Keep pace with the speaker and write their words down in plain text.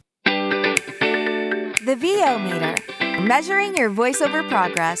The VO Meter, measuring your voiceover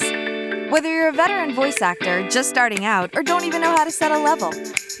progress. Whether you're a veteran voice actor just starting out or don't even know how to set a level,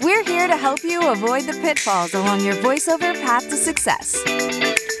 we're here to help you avoid the pitfalls along your voiceover path to success.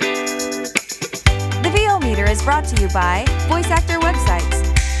 The VO Meter is brought to you by Voice Actor Websites,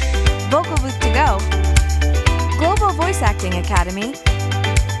 Vocal Booth To Go, Global Voice Acting Academy,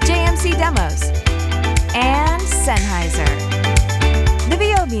 JMC Demos, and Sennheiser. The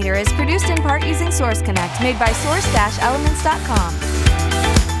VO Meter is produced in part using Source Connect, made by source-elements.com.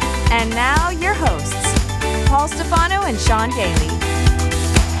 And now, your hosts, Paul Stefano and Sean Daly.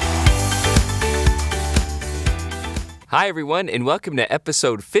 Hi, everyone, and welcome to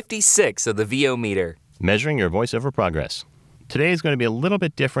episode 56 of the VO Meter. Measuring your voiceover progress. Today is going to be a little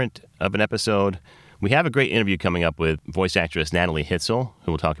bit different of an episode. We have a great interview coming up with voice actress Natalie Hitzel,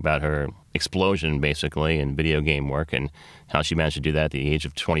 who will talk about her explosion, basically, in video game work and how she managed to do that at the age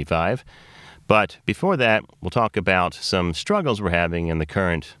of 25. But before that, we'll talk about some struggles we're having in the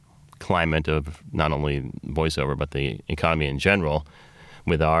current climate of not only voiceover, but the economy in general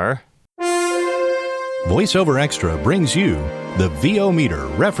with our... VoiceOver Extra brings you the VO Meter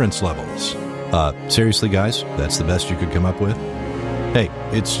reference levels. Seriously, guys? That's the best you could come up with? Hey,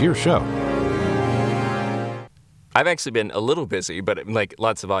 it's your show. I've actually been a little busy, but like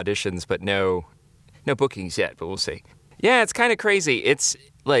lots of auditions, but no bookings yet, but we'll see. Yeah, it's kind of crazy. It's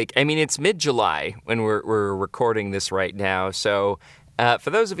like, it's mid-July when we're recording this right now. So for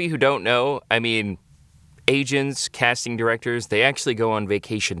those of you who don't know, agents, casting directors, they actually go on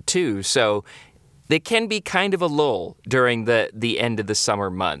vacation too. So they can be kind of a lull during the end of the summer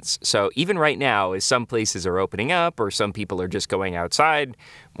months. So even right now, as some places are opening up or some people are just going outside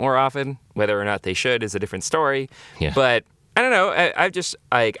more often, whether or not they should is a different story. Yeah. But I don't know.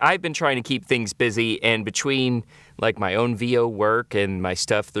 I've been trying to keep things busy, and between like my own VO work and my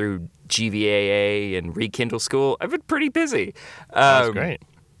stuff through GVAA and Rekindle School, I've been pretty busy. That's great.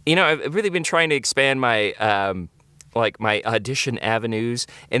 I've really been trying to expand my my audition avenues,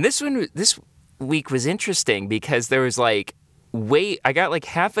 and this week was interesting because there was I got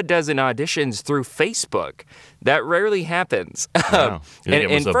half a dozen auditions through Facebook. That rarely happens. Wow. It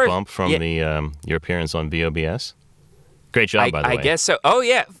was a bump from your appearance on VOBS? Great job, by the way. I guess so. Oh,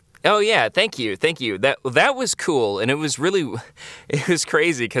 yeah. Thank you. That was cool, and it was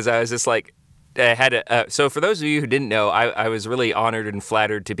crazy because I was just so for those of you who didn't know, I was really honored and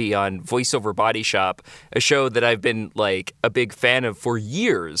flattered to be on Voiceover Body Shop, a show that I've been a big fan of for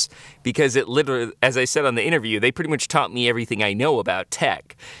years, because it literally, as I said on the interview, they pretty much taught me everything I know about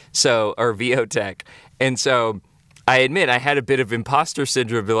tech, or VO tech. And so I admit I had a bit of imposter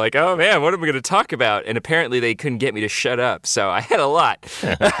syndrome, be like, oh man, what am I going to talk about? And apparently they couldn't get me to shut up, so I had a lot.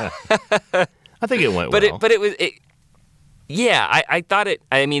 I think it went well. But it was... Yeah, I thought it,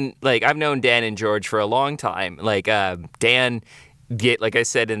 I've known Dan and George for a long time. Dan, like I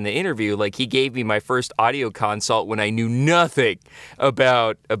said in the interview, he gave me my first audio consult when I knew nothing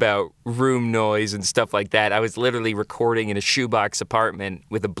about room noise and stuff like that. I was literally recording in a shoebox apartment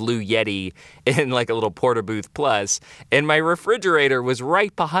with a Blue Yeti and a little Porta Booth Plus, and my refrigerator was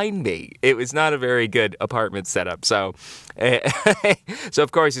right behind me. It was not a very good apartment setup. So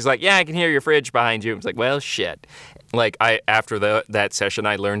of course he's like, yeah, I can hear your fridge behind you. I was like, well, shit. After that session,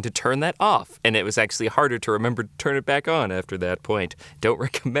 I learned to turn that off, and it was actually harder to remember to turn it back on after that point. Don't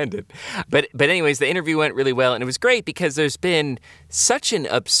recommend it. But anyways, the interview went really well, and it was great because there's been such an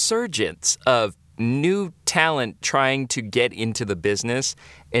upsurgence of new talent trying to get into the business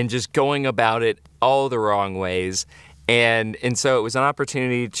and just going about it all the wrong ways. And so it was an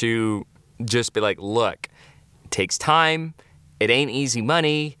opportunity to just be like, look, it takes time. It ain't easy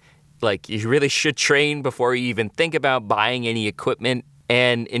money. You really should train before you even think about buying any equipment,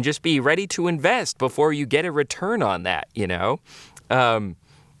 and just be ready to invest before you get a return on that,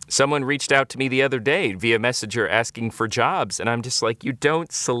 Someone reached out to me the other day via Messenger asking for jobs, and I'm just like, you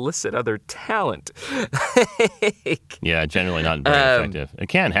don't solicit other talent. Yeah, generally not very effective. It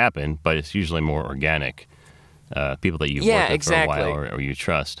can happen, but it's usually more organic. People that you've worked with for a while or you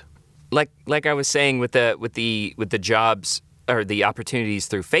trust. Like I was saying with the jobs or the opportunities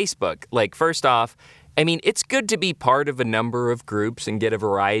through Facebook. First off, it's good to be part of a number of groups and get a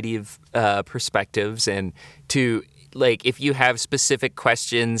variety of perspectives, and to if you have specific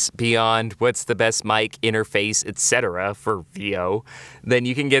questions beyond what's the best mic interface, etc. for VO, then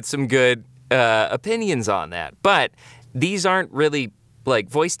you can get some good opinions on that. But these aren't really like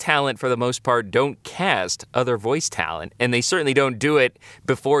voice talent for the most part don't cast other voice talent, and they certainly don't do it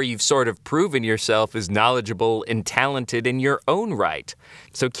before you've sort of proven yourself as knowledgeable and talented in your own right.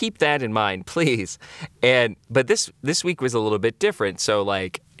 So keep that in mind, please. But this week was a little bit different. So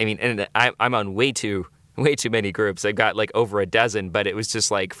and I'm on way too many groups. I've got like over a dozen, but it was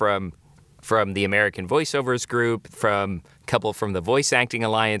just like from the American Voiceovers group, from a couple from the Voice Acting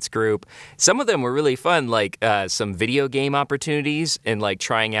Alliance group. Some of them were really fun, like some video game opportunities and like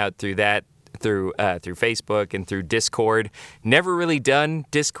trying out through Facebook and through Discord. Never really done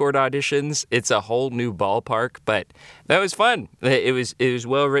Discord auditions. It's a whole new ballpark, but that was fun. It was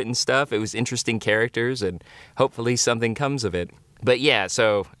well-written stuff. It was interesting characters, and hopefully something comes of it. But yeah,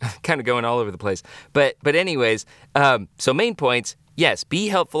 so kind of going all over the place. But anyways, so main points. Yes, be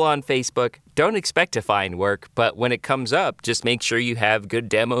helpful on Facebook. Don't expect to find work, but when it comes up, just make sure you have good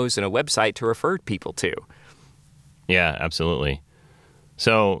demos and a website to refer people to. Yeah, absolutely.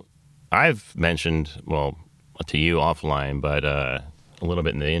 So I've mentioned, well, to you offline, but a little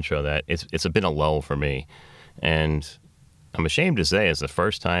bit in the intro that it's been a lull for me. And I'm ashamed to say it's the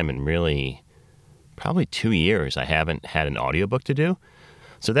first time in really probably 2 years I haven't had an audiobook to do.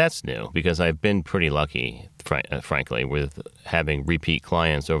 So that's new because I've been pretty lucky, frankly, with having repeat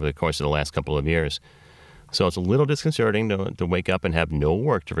clients over the course of the last couple of years. So it's a little disconcerting to wake up and have no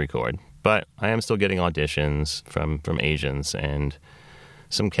work to record, but I am still getting auditions from agents and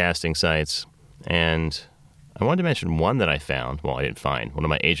some casting sites. And I wanted to mention one that I found. Well, I didn't find. One of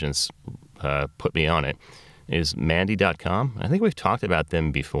my agents put me on it. Is Mandy.com. I think we've talked about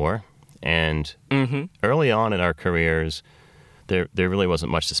them before. And early on in our careers, there really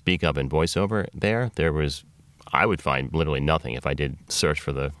wasn't much to speak of in voiceover there. I would find literally nothing if I did search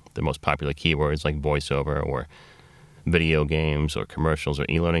for the most popular keywords like voiceover or video games or commercials or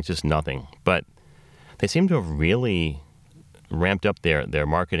e-learning, just nothing. But they seem to have really ramped up their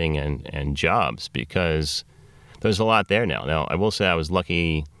marketing and jobs because there's a lot there now. Now, I will say I was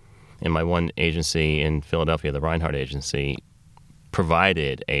lucky in my one agency in Philadelphia, the Reinhardt Agency,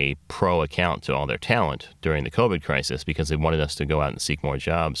 provided a pro account to all their talent during the COVID crisis because they wanted us to go out and seek more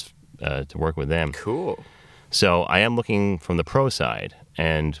jobs to work with them. Cool. So I am looking from the pro side,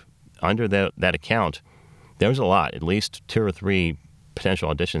 and under that account, there's a lot, at least 2 or 3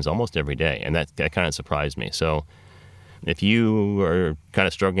 potential auditions almost every day, and that kind of surprised me. So if you are kind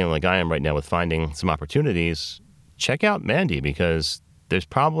of struggling like I am right now with finding some opportunities, check out Mandy because there's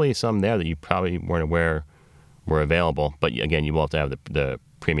probably some there that you probably weren't aware were available, but again, you will have to have the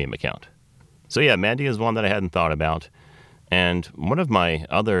premium account. So yeah, Mandy is one that I hadn't thought about. And one of my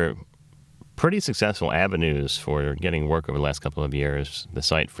other pretty successful avenues for getting work over the last couple of years, the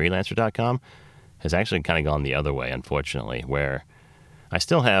site freelancer.com, has actually kind of gone the other way, unfortunately, where I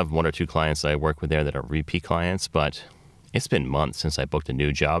still have 1 or 2 clients that I work with there that are repeat clients, but it's been months since I booked a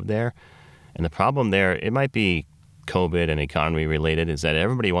new job there. And the problem there, it might be COVID and economy related, is that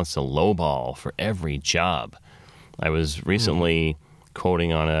everybody wants to lowball for every job. I was recently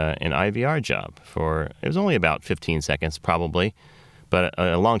quoting on an IVR job it was only about 15 seconds probably, but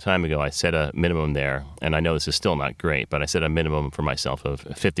a long time ago I set a minimum there, and I know this is still not great, but I set a minimum for myself of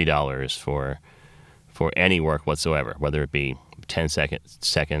 $50 for any work whatsoever, whether it be 10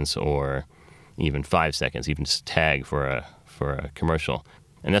 seconds or even 5 seconds, even just tag for a commercial.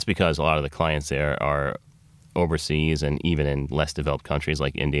 And that's because a lot of the clients there are overseas and even in less developed countries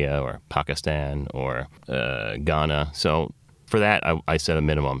like India or Pakistan or Ghana. So for that, I set a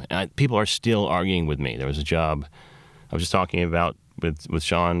minimum. And people are still arguing with me. There was a job I was just talking about with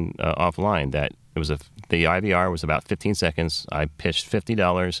Sean offline that the IVR was about 15 seconds. I pitched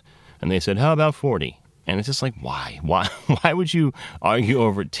 $50, and they said, "How about 40?" And it's just like, why? Why would you argue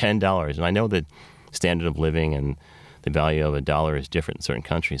over $10? And I know that standard of living and the value of $1 is different in certain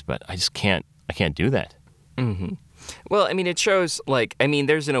countries, but I can't do that. Mm-hmm. Well, I mean, it shows,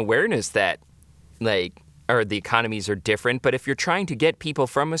 there's an awareness that, the economies are different, but if you're trying to get people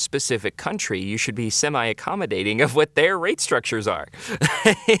from a specific country, you should be semi-accommodating of what their rate structures are.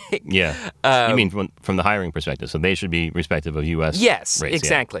 Yeah. You mean from the hiring perspective, so they should be respective of U.S. Yes, rates.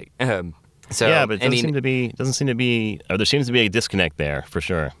 Exactly. Yeah. But it doesn't seem to be, or there seems to be a disconnect there, for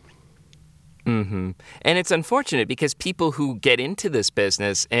sure. Mm-hmm. And it's unfortunate because people who get into this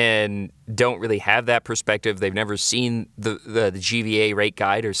business and don't really have that perspective, they've never seen the GVA rate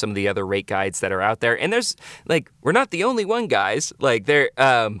guide or some of the other rate guides that are out there. And there's we're not the only one, guys.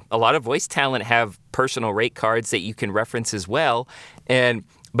 A lot of voice talent have personal rate cards that you can reference as well.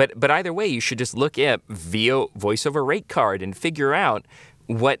 But either way, you should just look at voiceover rate card and figure out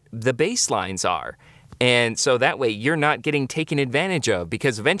what the baselines are. And so that way you're not getting taken advantage of,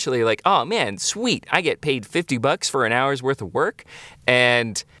 because eventually you're like, oh man, sweet, I get paid $50 for an hour's worth of work.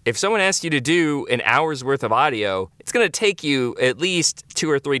 And if someone asks you to do an hour's worth of audio, it's going to take you at least 2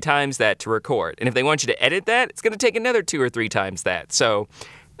 or 3 times that to record. And if they want you to edit that, it's going to take another 2 or 3 times that. So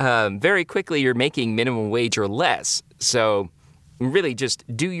very quickly you're making minimum wage or less. So really just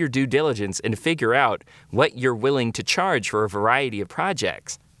do your due diligence and figure out what you're willing to charge for a variety of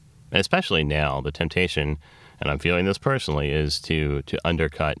projects. And especially now, the temptation, and I'm feeling this personally, is to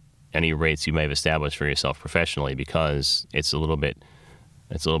undercut any rates you may have established for yourself professionally, because it's a little bit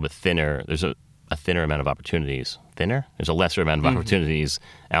thinner. There's a thinner amount of opportunities. Thinner? There's a lesser amount of opportunities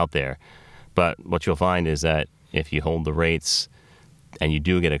out there. But what you'll find is that if you hold the rates and you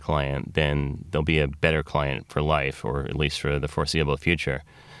do get a client, then there'll be a better client for life, or at least for the foreseeable future.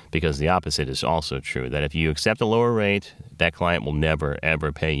 Because the opposite is also true, that if you accept a lower rate, that client will never,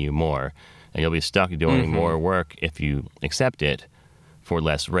 ever pay you more. And you'll be stuck doing more work if you accept it for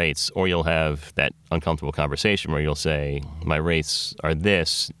less rates. Or you'll have that uncomfortable conversation where you'll say, my rates are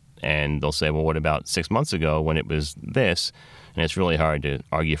this. And they'll say, well, what about 6 months ago when it was this? And it's really hard to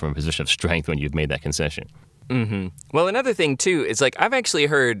argue from a position of strength when you've made that concession. Well, another thing, too, is like I've actually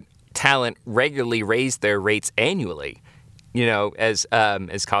heard talent regularly raise their rates annually. As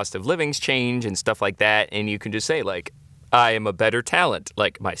cost of livings change and stuff like that, and you can just say, like, I am a better talent.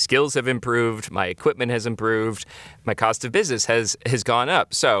 Like, my skills have improved, my equipment has improved, my cost of business has gone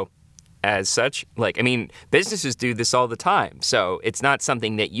up. So, as such, businesses do this all the time. So, it's not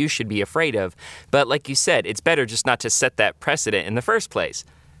something that you should be afraid of. But like you said, it's better just not to set that precedent in the first place.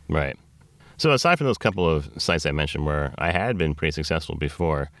 Right. So, aside from those couple of sites I mentioned where I had been pretty successful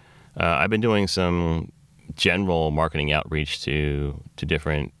before, I've been doing some general marketing outreach to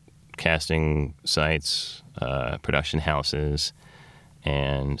different casting sites, production houses,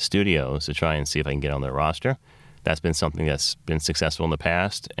 and studios to try and see if I can get on their roster. That's been something that's been successful in the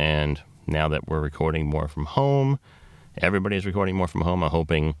past, and now that we're recording more from home, everybody's recording more from home, I'm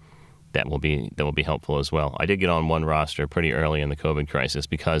hoping that will be helpful as well. I did get on one roster pretty early in the COVID crisis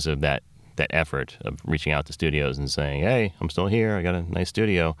because of that effort of reaching out to studios and saying, hey, I'm still here, I got a nice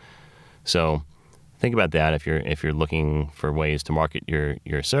studio. So think about that if you're looking for ways to market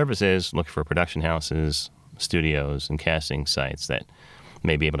your services. Look for production houses, studios, and casting sites that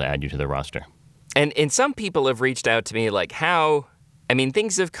may be able to add you to their roster. And some people have reached out to me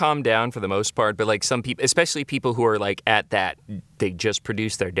things have calmed down for the most part, but like some people, especially people who are like at that, they just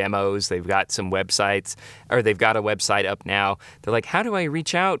produced their demos, they've got some websites, or they've got a website up now. They're like, how do I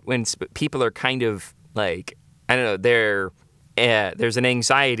reach out when people are kind of like, I don't know, there's an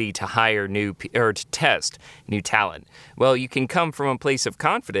anxiety to hire or to test new talent. Well, you can come from a place of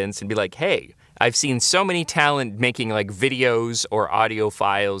confidence and be like, hey, I've seen so many talent making like videos or audio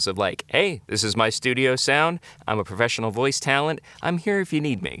files of like, hey, this is my studio sound. I'm a professional voice talent. I'm here if you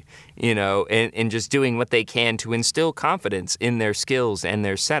need me, and just doing what they can to instill confidence in their skills and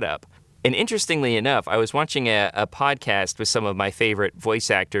their setup. And interestingly enough, I was watching a podcast with some of my favorite voice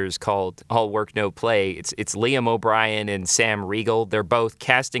actors called All Work, No Play. It's Liam O'Brien and Sam Riegel. They're both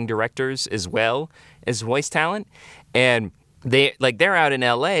casting directors as well as voice talent. And they're out in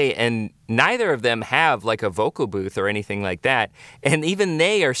LA, and neither of them have like a vocal booth or anything like that. And even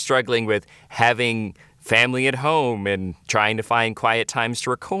they are struggling with having family at home and trying to find quiet times to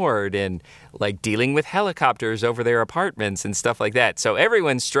record and like dealing with helicopters over their apartments and stuff like that. So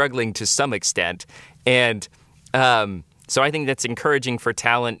everyone's struggling to some extent. And so I think that's encouraging for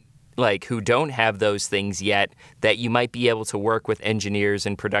talent like who don't have those things yet, that you might be able to work with engineers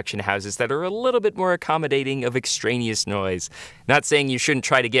and production houses that are a little bit more accommodating of extraneous noise. Not saying you shouldn't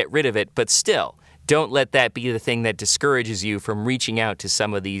try to get rid of it, but still, don't let that be the thing that discourages you from reaching out to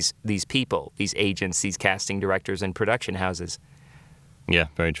some of these people, these agents, these casting directors and production houses. Yeah,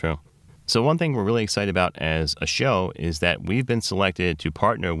 very true. So one thing we're really excited about as a show is that we've been selected to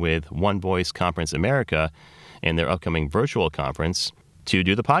partner with One Voice Conference America in their upcoming virtual conference to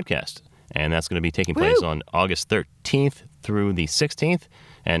do the podcast. And that's going to be taking place on August 13th through the 16th.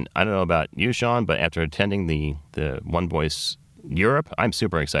 And I don't know about you, Sean, but after attending the One Voice Europe, I'm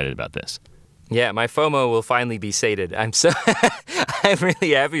super excited about this. Yeah, my FOMO will finally be sated. I'm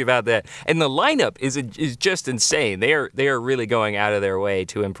really happy about that. And the lineup is just insane. They are really going out of their way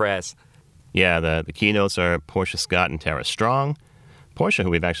to impress. Yeah, the keynotes are Portia Scott and Tara Strong. Portia, who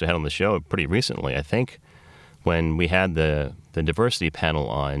we've actually had on the show pretty recently, I think when we had the diversity panel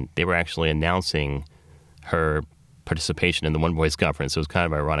on, they were actually announcing her participation in the One Voice conference. So it was kind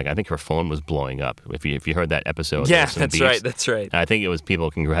of ironic. I think her phone was blowing up. If you heard that episode. Yeah, that's right. I think it was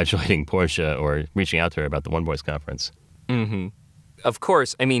people congratulating Portia or reaching out to her about the One Voice conference. Mm-hmm. of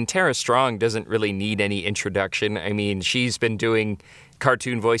course, I mean, Tara Strong doesn't really need any introduction. I mean, she's been doing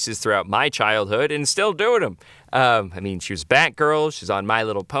cartoon voices throughout my childhood and still doing them. I mean, she was Batgirl. She's on My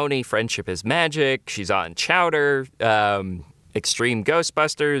Little Pony, Friendship is Magic. She's on Chowder, Extreme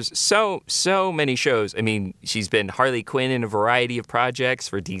Ghostbusters. So many shows. I mean, she's been Harley Quinn in a variety of projects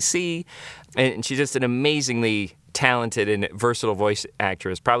for DC. And she's just an amazingly talented and versatile voice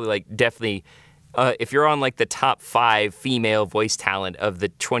actress. Probably definitely... if you're on the top 5 female voice talent of the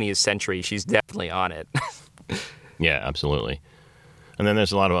 20th century, she's definitely on it. Yeah, absolutely. And then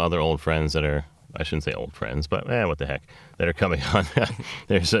there's a lot of other old friends that are, I shouldn't say old friends, but what the heck, that are coming on.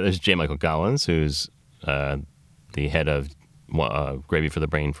 There's J. Michael Collins, who's the head of Gravy for the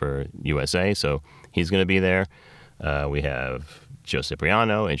Brain for USA, so he's going to be there. We have Joe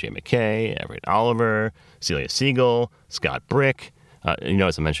Cipriano, AJ McKay, Everett Oliver, Celia Siegel, Scott Brick. You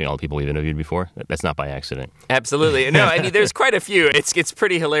notice I'm mentioning all the people we've interviewed before? That's not by accident. Absolutely. No, I mean, there's quite a few. It's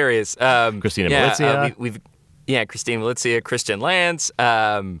pretty hilarious. Christina Milizia. Christina Milizia, Christian Lance,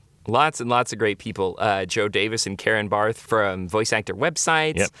 lots and lots of great people. Joe Davis and Karen Barth from Voice Actor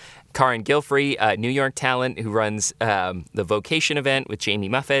Websites. Yep. Karen Gilfrey, New York talent, who runs the Vocation event with Jamie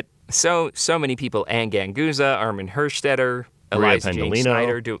Muffett. So many people. Ann Ganguza, Armin Herstetter, Eliza Jane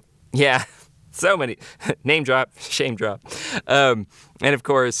Schneider. So many. Name drop, shame drop. And of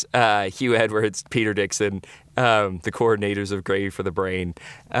course, Hugh Edwards, Peter Dixon, the coordinators of Gravy for the Brain.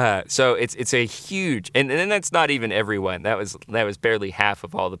 So it's a huge, and then that's not even everyone. That was barely half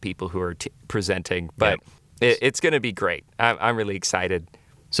of all the people who are presenting. But it's going to be great. I'm really excited.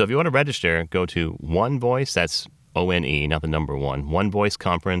 So if you want to register, go to One Voice, that's ONE, not the number one,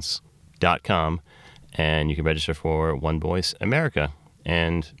 onevoiceconference.com, and you can register for One Voice America.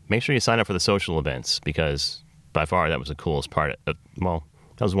 And make sure you sign up for the social events, because by far that was the coolest part. That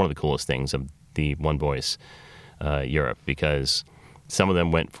was one of the coolest things of the One Voice Europe, because some of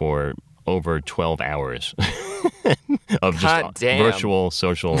them went for over 12 hours of just virtual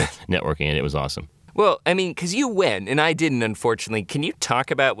social networking, and it was awesome. Well, I mean, because you went, and I didn't, unfortunately. Can you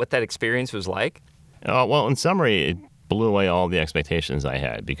talk about what that experience was like? Well, in summary, it blew away all the expectations I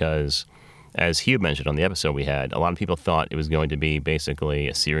had, because... as Hugh mentioned on the episode we had, a lot of people thought it was going to be basically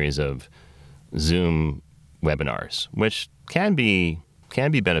a series of Zoom webinars, which can be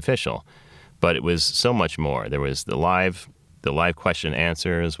beneficial, but it was so much more. There was the live question and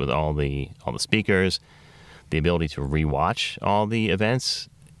answers with all the speakers, the ability to rewatch all the events,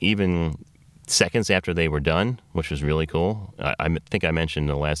 even seconds after they were done, which was really cool. I think I mentioned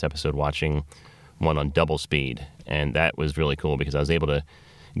in the last episode watching one on double speed, and that was really cool because I was able to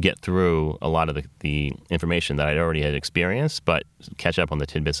get through a lot of the information that I'd already had experienced, but catch up on the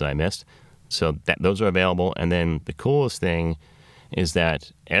tidbits that I missed. So those are available. And then the coolest thing is that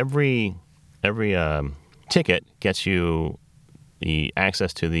every ticket gets you the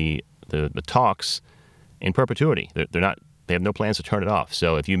access to the talks in perpetuity. They have no plans to turn it off.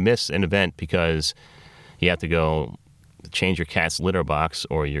 So if you miss an event because you have to go change your cat's litter box,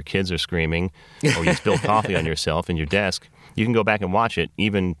 or your kids are screaming, or you spill coffee on yourself in your desk, you can go back and watch it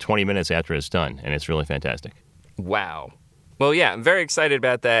even 20 minutes after it's done, and it's really fantastic. Wow. Well, yeah, I'm very excited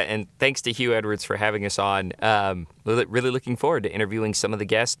about that, and thanks to Hugh Edwards for having us on. Really looking forward to interviewing some of the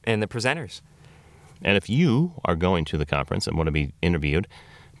guests and the presenters. And if you are going to the conference and want to be interviewed,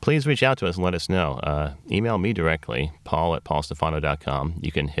 please reach out to us and let us know. Email me directly, paul@paulstefano.com.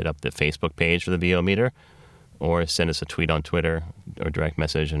 You can hit up the Facebook page for the VO Meter, or send us a tweet on Twitter or direct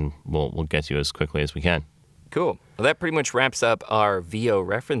message, and we'll get to you as quickly as we can. Cool. Well, that pretty much wraps up our VO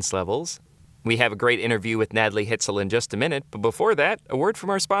reference levels. We have a great interview with Natalie Hitzel in just a minute, but before that, a word from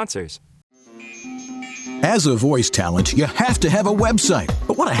our sponsors. As a voice talent, you have to have a website.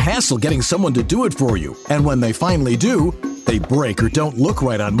 But what a hassle getting someone to do it for you. And when they finally do, they break or don't look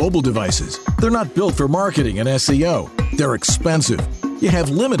right on mobile devices. They're not built for marketing and SEO. They're expensive. You have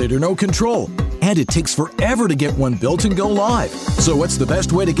limited or no control. And it takes forever to get one built and go live. So what's the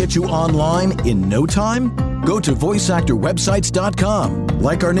best way to get you online in no time? Go to voiceactorwebsites.com.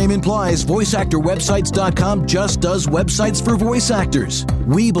 Like our name implies, voiceactorwebsites.com just does websites for voice actors.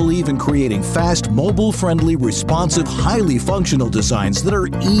 We believe in creating fast, mobile-friendly, responsive, highly functional designs that are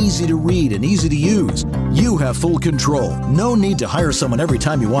easy to read and easy to use. You have full control. No need to hire someone every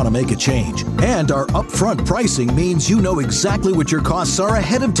time you want to make a change. And our upfront pricing means you know exactly what your costs are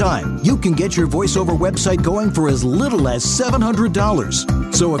ahead of time. You can get your voiceover website going for as little as $700.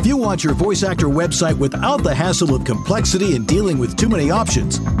 So if you want your voice actor website without the hassle of complexity and dealing with too many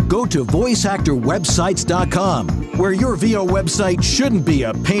options, go to voiceactorwebsites.com, where your VO website shouldn't be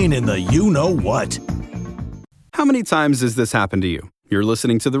a pain in the you-know-what. How many times has this happened to you? You're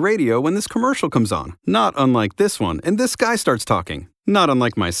listening to the radio when this commercial comes on, not unlike this one, and this guy starts talking. Not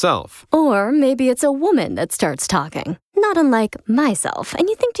unlike myself. Or maybe it's a woman that starts talking, not unlike myself, and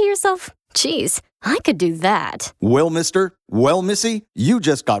you think to yourself, geez, I could do that. Well, mister, well, missy, you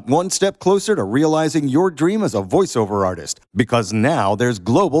just got one step closer to realizing your dream as a voiceover artist, because now there's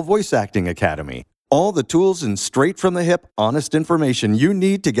Global Voice Acting Academy. All the tools and straight-from-the-hip, honest information you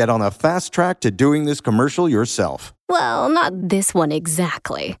need to get on a fast track to doing this commercial yourself. Well, not this one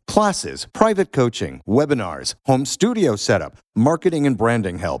exactly. Classes, private coaching, webinars, home studio setup, marketing and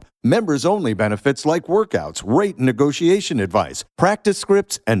branding help, members-only benefits like workouts, rate and negotiation advice, practice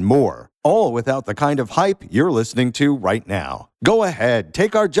scripts, and more. All without the kind of hype you're listening to right now. Go ahead,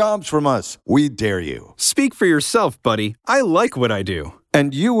 take our jobs from us. We dare you. Speak for yourself, buddy. I like what I do.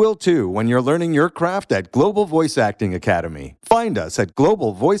 And you will too when you're learning your craft at Global Voice Acting Academy. Find us at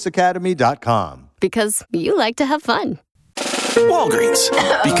globalvoiceacademy.com. Because you like to have fun. Walgreens,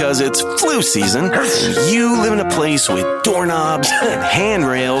 because it's flu season, and you live in a place with doorknobs and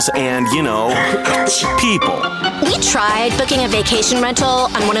handrails and, people. We tried booking a vacation rental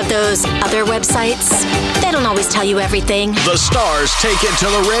on one of those other websites. They don't always tell you everything. The stars take it to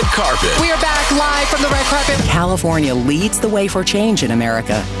the red carpet. We are back live from the red carpet. California leads the way for change in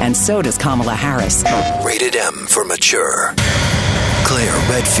America, and so does Kamala Harris. Rated M for mature. Claire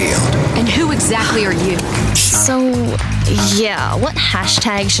Redfield. And who exactly are you? So, yeah, what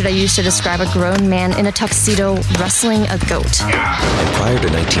hashtag should I use to describe a grown man in a tuxedo wrestling a goat? And prior to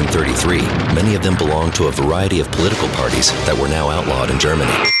 1933, many of them belonged to a variety of political parties that were now outlawed in Germany.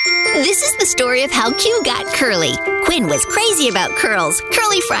 This is the story of how Q got curly. Quinn was crazy about curls.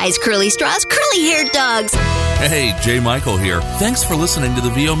 Curly fries, curly straws, curly-haired dogs. Hey, Jay Michael here. Thanks for listening to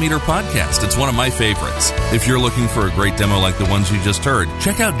the VO Meter podcast. It's one of my favorites. If you're looking for a great demo like the ones you just heard,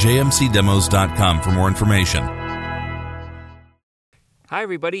 check out jmcdemos.com for more information. Hi,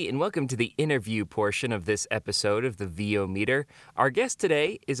 everybody, and welcome to the interview portion of this episode of the VO Meter. Our guest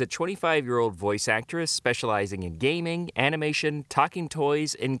today is a 25-year-old voice actress specializing in gaming, animation, talking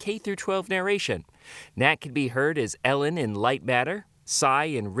toys, and K-12 narration. Nat can be heard as Ellen in Light Matter, Cy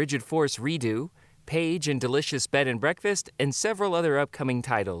in Rigid Force Redo, Paige in Delicious Bed and Breakfast, and several other upcoming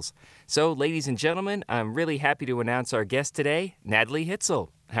titles. So, ladies and gentlemen, I'm really happy to announce our guest today, Natalie Hitzel.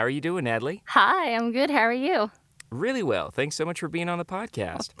 How are you doing, Natalie? Hi, I'm good. How are you? Really well. Thanks so much for being on the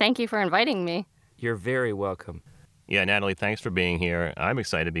podcast. Well, thank you for inviting me. You're very welcome. Yeah, Natalie, thanks for being here. I'm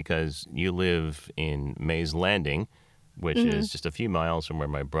excited because you live in Mays Landing, which is just a few miles from where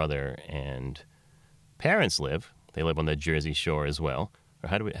my brother and parents live. They live on the Jersey Shore as well. Or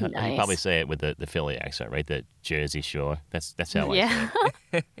how do you probably say it with the Philly accent, right? The Jersey Shore. That's how I say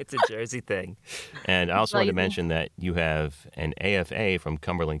it. It's a Jersey thing. And I also wanted to mention that you have an AFA from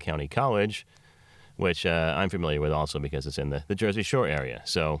Cumberland County College, which I'm familiar with also because it's in the Jersey Shore area.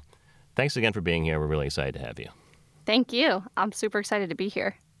 So thanks again for being here. We're really excited to have you. Thank you. I'm super excited to be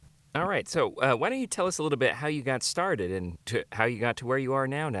here. All right. So why don't you tell us a little bit how you got started and how you got to where you are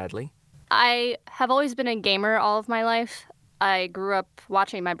now, Natalie? I have always been a gamer all of my life. I grew up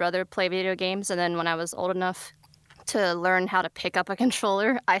watching my brother play video games, and then when I was old enough to learn how to pick up a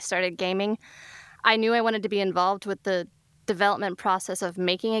controller, I started gaming. I knew I wanted to be involved with the development process of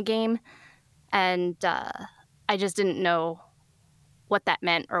making a game, and I just didn't know what that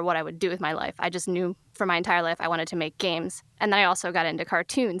meant or what I would do with my life. I just knew for my entire life I wanted to make games. And then I also got into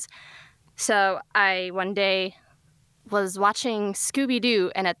cartoons. So I one day was watching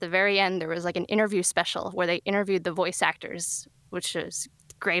Scooby-Doo, and at the very end there was like an interview special where they interviewed the voice actors, which was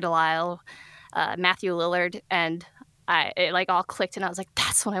Grey DeLisle, Matthew Lillard, and it like all clicked, and I was like,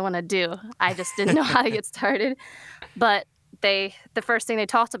 that's what I want to do. I just didn't know how to get started. But the first thing they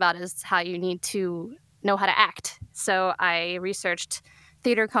talked about is how you need to know how to act. So I researched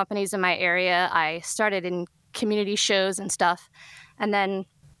theater companies in my area. I started in community shows and stuff. And then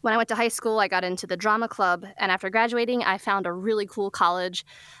when I went to high school, I got into the drama club. And after graduating, I found a really cool college.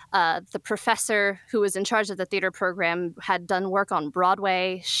 The professor who was in charge of the theater program had done work on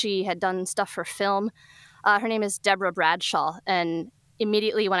Broadway. She had done stuff for film. Her name is Deborah Bradshaw. And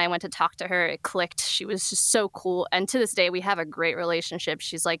immediately when I went to talk to her, it clicked. She was just so cool. And to this day, we have a great relationship.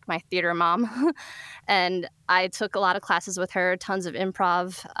 She's like my theater mom. And I took a lot of classes with her, tons of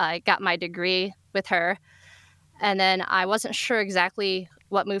improv. I got my degree with her. And then I wasn't sure exactly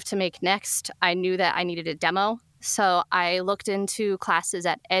what move to make next. I knew that I needed a demo. So I looked into classes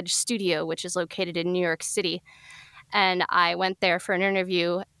at Edge Studio, which is located in New York City. And I went there for an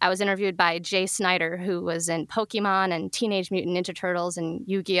interview. I was interviewed by Jay Snyder, who was in Pokemon and Teenage Mutant Ninja Turtles and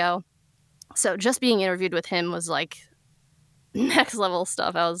Yu-Gi-Oh! So just being interviewed with him was like next level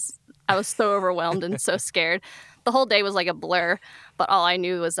stuff. I was so overwhelmed and so scared. The whole day was like a blur, but all I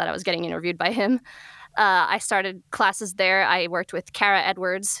knew was that I was getting interviewed by him. I started classes there. I worked with Kara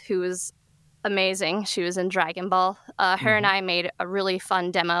Edwards, who was amazing. She was in Dragon Ball. Her and I made a really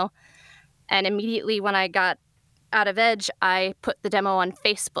fun demo. And immediately when I got out of Edge, I put the demo on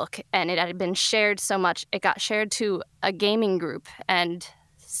Facebook, and it had been shared so much. It got shared to a gaming group, and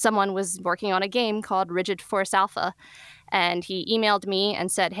someone was working on a game called Rigid Force Alpha. And he emailed me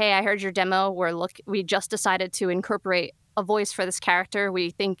and said, "Hey, I heard your demo. We just decided to incorporate a voice for this character.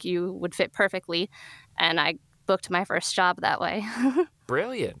 We think you would fit perfectly." And I booked my first job that way.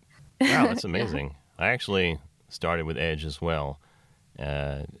 Brilliant. Wow, that's amazing. I actually started with Edge as well.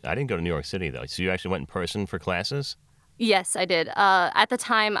 I didn't go to New York City, though. So you actually went in person for classes? Yes, I did. At the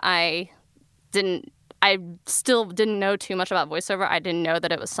time, I still didn't know too much about voiceover. I didn't know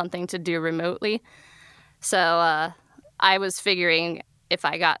that it was something to do remotely. So I was figuring if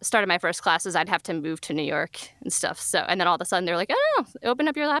I started my first classes, I'd have to move to New York and stuff. And then all of a sudden they're like, "Oh, no, open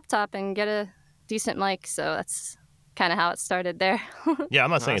up your laptop and get a decent mic." So that's kind of how it started there. Yeah, I'm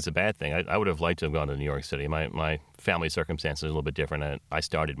not saying it's a bad thing. I would have liked to have gone to New York City. My family circumstances are a little bit different. I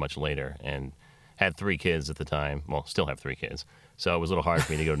started much later and had 3 kids at the time. Well, still have 3 kids. So it was a little hard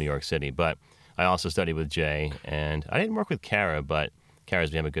for me to go to New York City. But I also studied with Jay, and I didn't work with Kara, but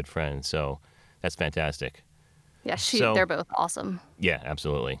Kara's become a good friend. So that's fantastic. Yeah, they're both awesome. Yeah,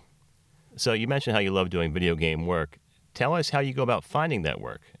 absolutely. So you mentioned how you love doing video game work. Tell us how you go about finding that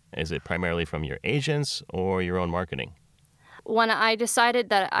work. Is it primarily from your agents or your own marketing? When I decided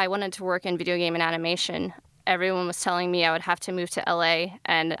that I wanted to work in video game and animation, everyone was telling me I would have to move to LA,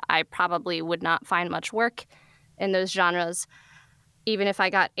 and I probably would not find much work in those genres, even if I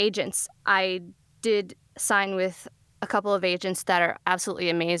got agents. I did sign with a couple of agents that are absolutely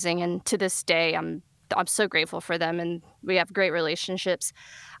amazing, and to this day, I'm so grateful for them, and we have great relationships.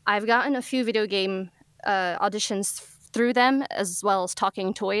 I've gotten a few video game auditions through them, as well as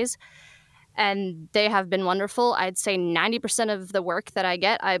Talking Toys, and they have been wonderful. I'd say 90% of the work that I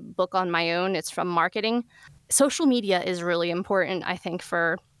get, I book on my own. It's from marketing. Social media is really important, I think,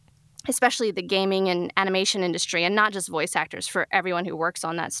 for especially the gaming and animation industry, and not just voice actors, for everyone who works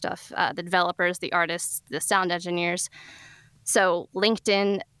on that stuff, the developers, the artists, the sound engineers. So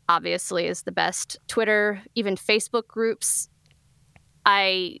LinkedIn obviously is the best. Twitter, even Facebook groups.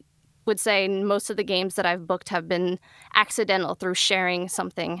 I would say most of the games that I've booked have been accidental through sharing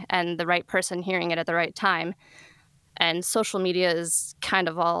something and the right person hearing it at the right time. And social media is kind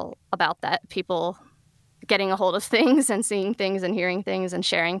of all about that. People getting a hold of things and seeing things and hearing things and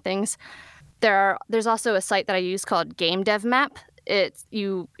sharing things. There's also a site that I use called Game Dev Map. It's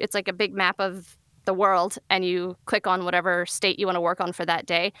like a big map of the world, and you click on whatever state you want to work on for that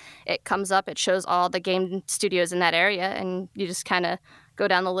day. It comes up, it shows all the game studios in that area, and you just kind of go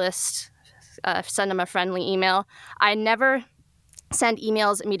down the list, send them a friendly email. I never send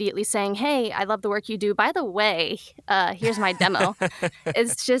emails immediately saying, "Hey, I love the work you do. By the way, here's my demo."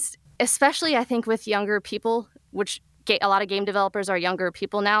 It's just, especially I think with younger people, which a lot of game developers are younger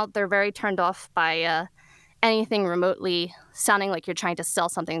people now, they're very turned off by anything remotely sounding like you're trying to sell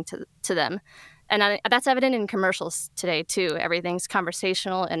something to them. And that's evident in commercials today, too. Everything's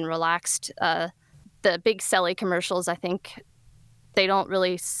conversational and relaxed. The big selly commercials, I think, they don't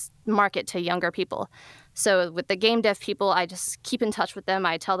really market to younger people. So with the game dev people, I just keep in touch with them.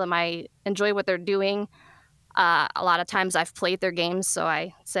 I tell them I enjoy what they're doing. A lot of times I've played their games, so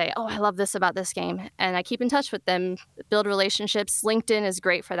I say, "Oh, I love this about this game." And I keep in touch with them, build relationships. LinkedIn is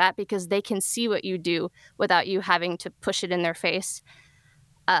great for that because they can see what you do without you having to push it in their face.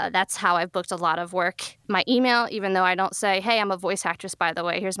 That's how I've booked a lot of work. My email, even though I don't say, "Hey, I'm a voice actress, by the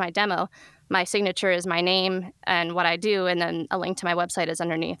way, here's my demo," my signature is my name and what I do, and then a link to my website is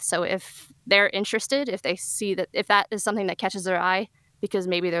underneath. So if they're interested, if they see that, if that is something that catches their eye, because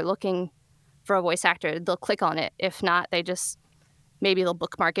maybe they're looking for a voice actor, they'll click on it. If not, maybe they'll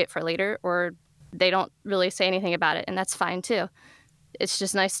bookmark it for later, or they don't really say anything about it, and that's fine too. It's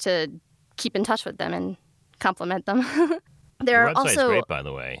just nice to keep in touch with them and compliment them. Your website's great, by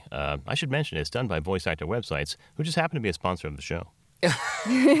the way. I should mention it's done by Voice Actor Websites, who just happen to be a sponsor of the show.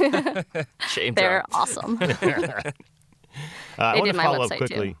 Shame They're drop. awesome. I They want did to my follow up website,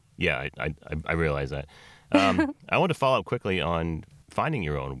 quickly. too. Yeah, I realize that. I want to follow up quickly on finding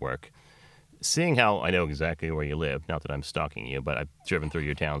your own work. Seeing how I know exactly where you live, not that I'm stalking you, but I've driven through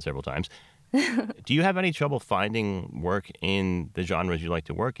your town several times. Do you have any trouble finding work in the genres you like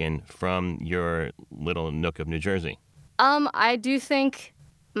to work in from your little nook of New Jersey? I do think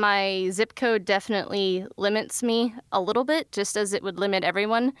my zip code definitely limits me a little bit, just as it would limit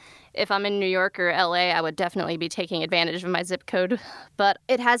everyone. If I'm in New York or LA, I would definitely be taking advantage of my zip code. But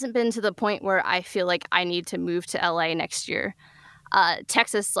it hasn't been to the point where I feel like I need to move to LA next year.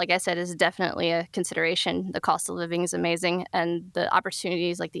 Texas, like I said, is definitely a consideration. The cost of living is amazing, and the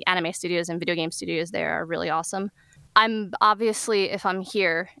opportunities, like the anime studios and video game studios there, are really awesome. I'm obviously, if I'm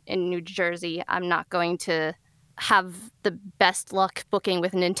here in New Jersey, I'm not going to have the best luck booking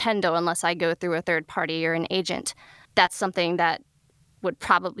with Nintendo unless I go through a third party or an agent. That's something that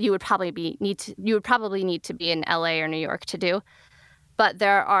you would probably need to be in LA or New York to do. But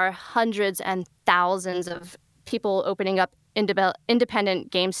there are hundreds and thousands of people opening up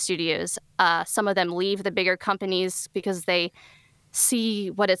independent game studios. Some of them leave the bigger companies because they see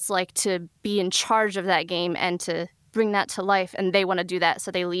what it's like to be in charge of that game and to bring that to life, and they want to do that, so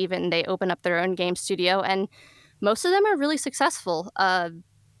they leave and they open up their own game studio, and most of them are really successful.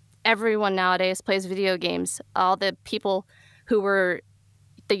 Everyone nowadays plays video games. All the people who were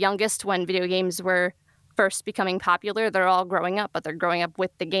the youngest when video games were first becoming popular, they're all growing up, but they're growing up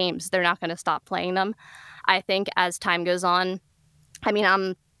with the games. They're not going to stop playing them. I think as time goes on, I mean,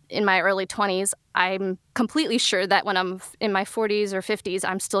 I'm in my early 20s. I'm completely sure that when I'm in my 40s or 50s,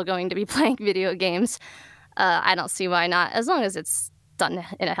 I'm still going to be playing video games. I don't see why not, as long as it's done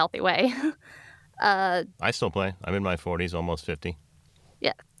in a healthy way. I still play. I'm in my 40s, almost 50.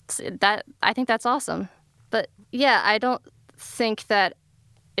 Yeah, I think that's awesome. But yeah, I don't think that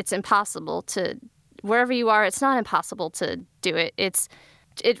it's impossible to, wherever you are, it's not impossible to do it.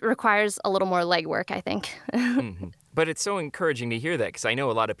 It requires a little more legwork, I think. Mm-hmm. But it's so encouraging to hear that, because I know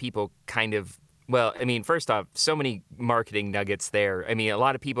a lot of people kind of, well, I mean, first off, so many marketing nuggets there. I mean, a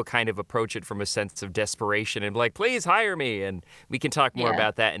lot of people kind of approach it from a sense of desperation and like, please hire me. And we can talk more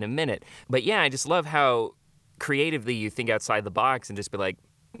about that in a minute. But yeah, I just love how creatively you think outside the box and just be like,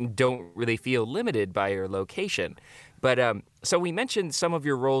 don't really feel limited by your location. But so we mentioned some of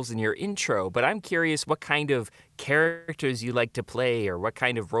your roles in your intro, but I'm curious what kind of characters you like to play, or what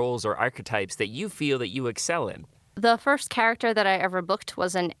kind of roles or archetypes that you feel that you excel in. The first character that I ever booked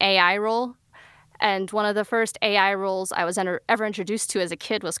was an AI role. And one of the first AI roles I was ever introduced to as a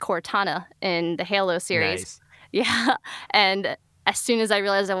kid was Cortana in the Halo series. Nice. Yeah. And as soon as I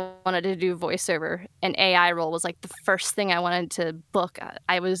realized I wanted to do voiceover, an AI role was like the first thing I wanted to book.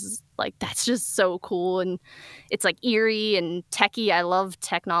 I was like, that's just so cool. And it's like eerie and techie. I love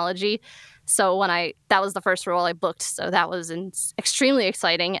technology. So that was the first role I booked. So that was extremely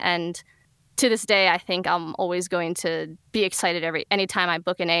exciting. And to this day, I think I'm always going to be excited anytime I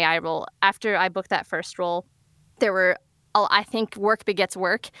book an AI role. After I booked that first role, I think work begets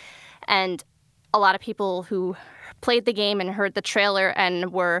work. And a lot of people who played the game and heard the trailer and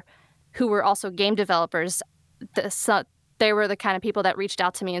who were also game developers, they were the kind of people that reached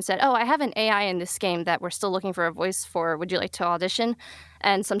out to me and said, oh, I have an AI in this game that we're still looking for a voice for. Would you like to audition?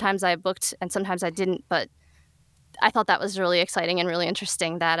 And sometimes I booked and sometimes I didn't, but I thought that was really exciting and really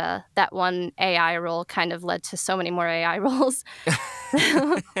interesting that that one AI role kind of led to so many more AI roles.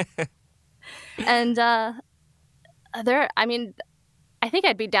 And I think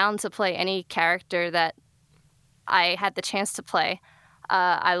I'd be down to play any character that I had the chance to play.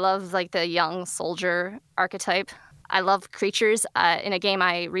 I love like the young soldier archetype. I love creatures. In a game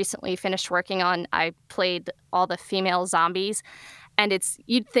I recently finished working on, I played all the female zombies. And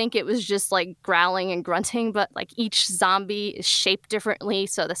you'd think it was just like growling and grunting, but like each zombie is shaped differently,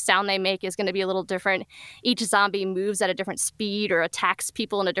 so the sound they make is going to be a little different. Each zombie moves at a different speed or attacks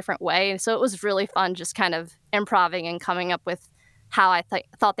people in a different way. And so it was really fun just kind of improvising and coming up with how I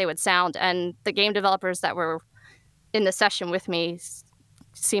thought they would sound. And the game developers that were in the session with me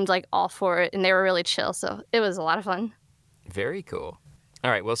seemed like all for it, and they were really chill. So it was a lot of fun. Very cool. All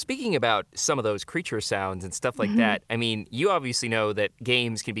right, well, speaking about some of those creature sounds and stuff like that, I mean, you obviously know that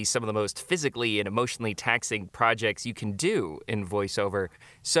games can be some of the most physically and emotionally taxing projects you can do in voiceover.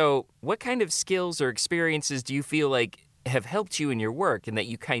 So what kind of skills or experiences do you feel like have helped you in your work and that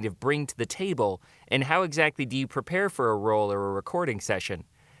you kind of bring to the table? And how exactly do you prepare for a role or a recording session?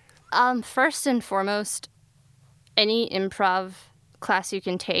 First and foremost, any improv class you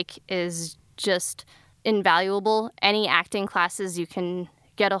can take is just invaluable. Any acting classes you can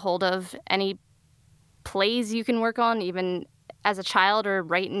get a hold of, any plays you can work on, even as a child or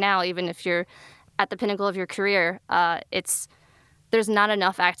right now, even if you're at the pinnacle of your career, there's not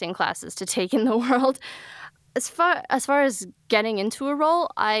enough acting classes to take in the world. As far as getting into a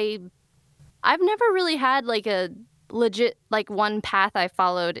role, I've never really had like a legit like one path I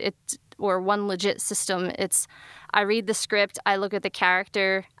followed or one legit system. I read the script, I look at the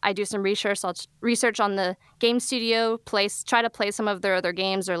character, I do some research on the game studio, try to play some of their other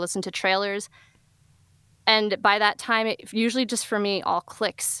games or listen to trailers. And by that time, it usually just for me all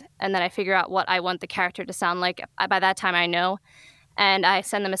clicks. And then I figure out what I want the character to sound like. By that time, I know. And I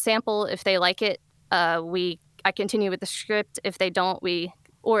send them a sample. If they like it, I continue with the script. If they don't,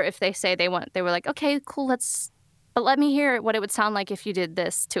 or if they say they were like, okay, cool, but let me hear what it would sound like if you did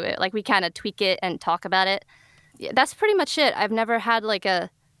this to it. Like we kind of tweak it and talk about it. Yeah, that's pretty much it. I've never had like a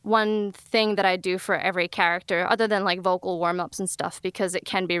one thing that I do for every character other than like vocal warm-ups and stuff, because it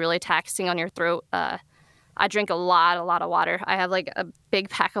can be really taxing on your throat. I drink a lot of water. I have like a big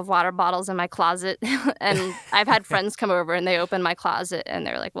pack of water bottles in my closet. And I've had friends come over and they open my closet and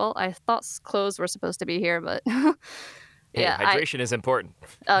they're like, well, I thought clothes were supposed to be here, but yeah, hydration is important.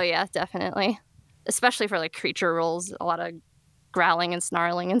 Oh yeah, definitely. Especially for like creature roles, a lot of growling and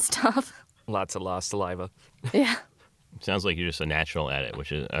snarling and stuff. Lots of lost saliva. Yeah. Sounds like you're just a natural at it,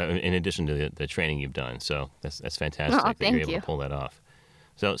 which is in addition to the training you've done. So that's fantastic that you're able to pull that off.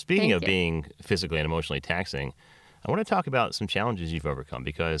 So speaking of being physically and emotionally taxing, I want to talk about some challenges you've overcome,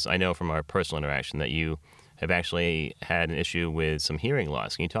 because I know from our personal interaction that you have actually had an issue with some hearing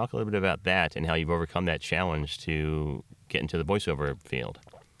loss. Can you talk a little bit about that and how you've overcome that challenge to get into the voiceover field?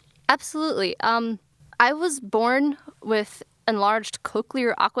 Absolutely. I was born with enlarged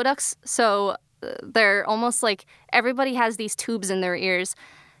cochlear aqueducts, so they're almost like everybody has these tubes in their ears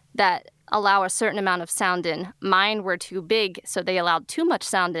that allow a certain amount of sound in. Mine were too big, so they allowed too much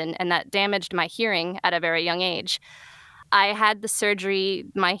sound in, and that damaged my hearing at a very young age. I had the surgery.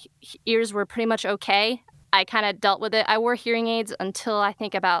 My ears were pretty much okay. I kind of dealt with it. I wore hearing aids until I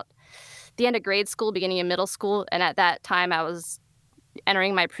think about the end of grade school, beginning of middle school, and at that time I was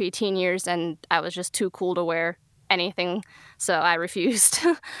entering my preteen years, and I was just too cool to wear anything, so I refused.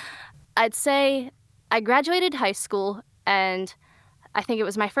 I'd say I graduated high school, and I think it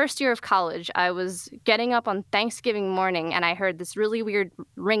was my first year of college. I was getting up on Thanksgiving morning, and I heard this really weird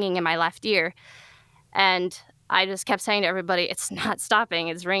ringing in my left ear, and I just kept saying to everybody, it's not stopping,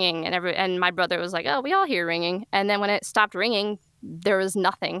 it's ringing, and my brother was like, oh, we all hear ringing, and then when it stopped ringing, there was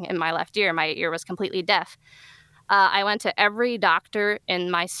nothing in my left ear. My ear was completely deaf. I went to every doctor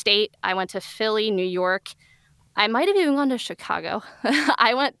in my state. I went to Philly, New York. I might have even gone to Chicago.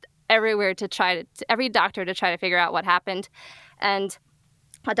 I went everywhere every doctor to try to figure out what happened. And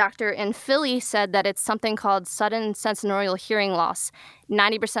a doctor in Philly said that it's something called sudden sensorial hearing loss.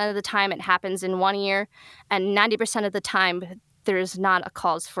 90% of the time it happens in one ear, and 90% of the time there's not a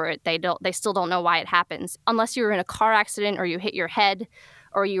cause for it. They still don't know why it happens. Unless you were in a car accident or you hit your head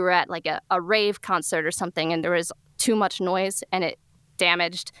or you were at like a rave concert or something and there was too much noise and it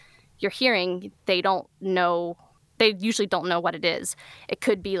damaged your hearing, they usually don't know what it is. It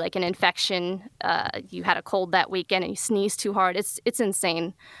could be like an infection. You had a cold that weekend and you sneezed too hard. It's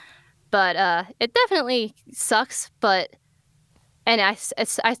insane. But it definitely sucks. And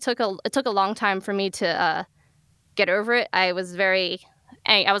it took a long time for me to get over it. I was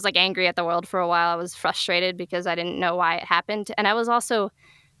like angry at the world for a while. I was frustrated because I didn't know why it happened. And I was also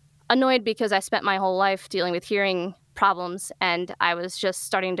annoyed because I spent my whole life dealing with hearing problems and I was just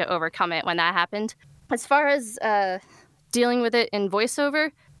starting to overcome it when that happened. As far as dealing with it in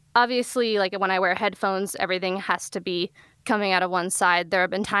voiceover, obviously, like when I wear headphones, everything has to be coming out of one side. There have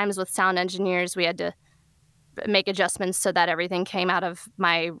been times with sound engineers we had to make adjustments so that everything came out of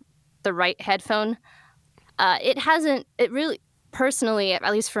the right headphone. It really, personally,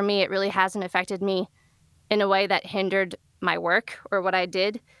 at least for me, it really hasn't affected me in a way that hindered my work or what I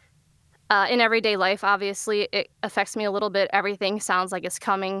did. In everyday life, obviously, it affects me a little bit. Everything sounds like it's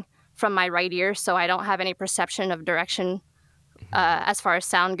coming from my right ear, so I don't have any perception of direction as far as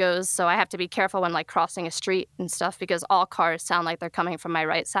sound goes. So I have to be careful when like crossing a street and stuff because all cars sound like they're coming from my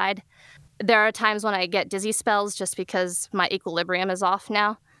right side. There are times when I get dizzy spells just because my equilibrium is off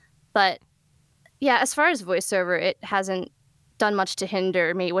now. But yeah, as far as voiceover, it hasn't done much to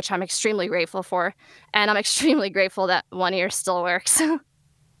hinder me, which I'm extremely grateful for. And I'm extremely grateful that one ear still works.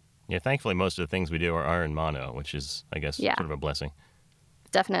 Yeah, thankfully, most of the things we do are in mono, which is, I guess, sort of a blessing.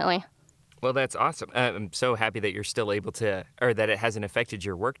 Definitely. Well, that's awesome. I'm so happy that you're still able to, or that it hasn't affected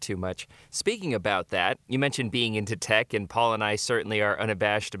your work too much. Speaking about that, you mentioned being into tech, and Paul and I certainly are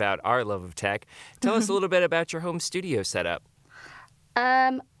unabashed about our love of tech. Tell us a little bit about your home studio setup.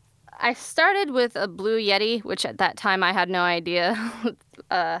 I started with a Blue Yeti, which at that time I had no idea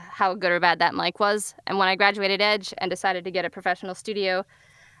how good or bad that mic was. And when I graduated Edge and decided to get a professional studio,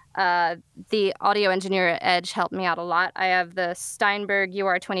 the audio engineer at Edge helped me out a lot. I have the Steinberg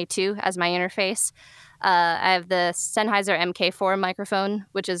UR22 as my interface. I have the Sennheiser MK4 microphone,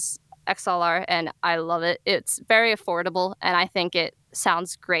 which is XLR, and I love it. It's very affordable, and I think it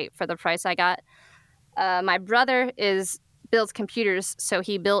sounds great for the price I got. My brother builds computers, so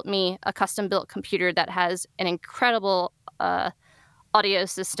he built me a custom-built computer that has an incredible audio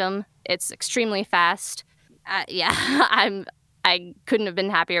system. It's extremely fast. I couldn't have been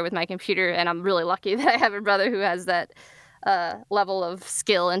happier with my computer, and I'm really lucky that I have a brother who has that level of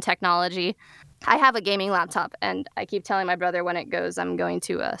skill and technology. I have a gaming laptop, and I keep telling my brother when it goes, I'm going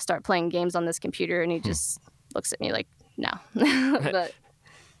to start playing games on this computer, and he just looks at me like, no. But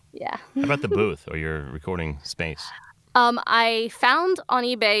yeah. How about the booth or your recording space? I found on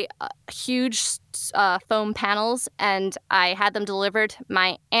eBay huge foam panels, and I had them delivered.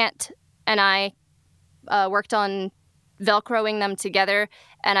 My aunt and I worked on Velcroing them together,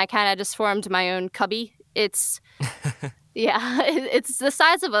 and I kind of just formed my own cubby. It's it's the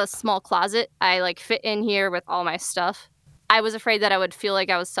size of a small closet. I fit in here with all my stuff. I was afraid that I would feel like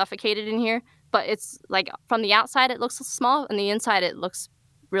I was suffocated in here, but it's from the outside it looks small, and the inside it looks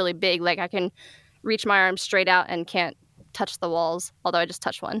really big. I can reach my arms straight out and can't touch the walls, although I just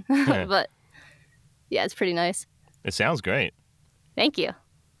touched one. But yeah, it's pretty nice. It sounds great. Thank you.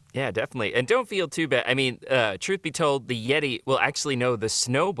 Yeah, definitely. And don't feel too bad. I mean, truth be told, the Yeti, well, actually, no, the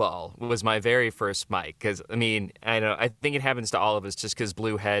Snowball was my very first mic. Because, I mean, I think it happens to all of us just because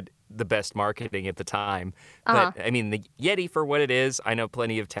Blue had the best marketing at the time. But, I mean, the Yeti, for what it is, I know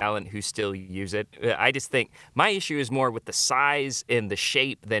plenty of talent who still use it. I just think my issue is more with the size and the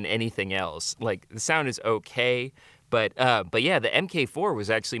shape than anything else. The sound is okay. But yeah, the MK4 was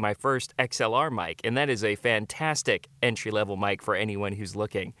actually my first XLR mic, and that is a fantastic entry-level mic for anyone who's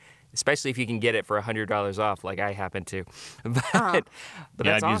looking, especially if you can get it for $100 off, like I happen to. But yeah,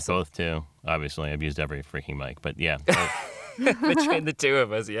 that's I've used awesome. both too. Obviously, I've used every freaking mic, but yeah. Between the two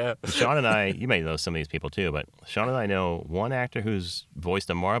of us, yeah. Sean and I, you may know some of these people too, but Sean and I know one actor who's voiced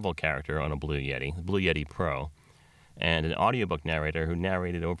a Marvel character on a Blue Yeti, the Blue Yeti Pro, and an audiobook narrator who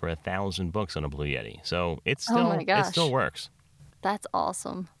narrated over 1,000 books on a Blue Yeti. So it still works. That's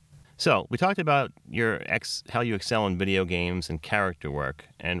awesome. So we talked about how you excel in video games and character work,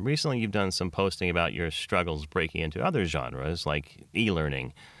 and recently you've done some posting about your struggles breaking into other genres like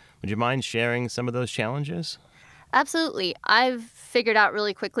e-learning. Would you mind sharing some of those challenges? Absolutely. I've figured out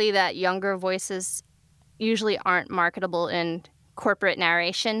really quickly that younger voices usually aren't marketable in corporate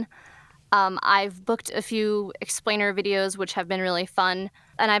narration. I've booked a few explainer videos, which have been really fun,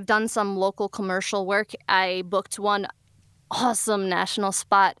 and I've done some local commercial work. I booked one awesome national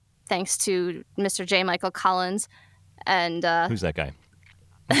spot thanks to Mr. J. Michael Collins. And who's that guy?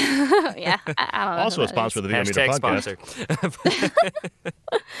 Yeah, I don't know. Also a sponsor of the Video Meter podcast.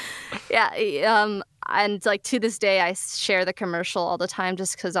 Yeah, and to this day, I share the commercial all the time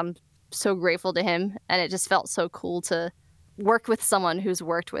just because I'm so grateful to him, and it just felt so cool to work with someone who's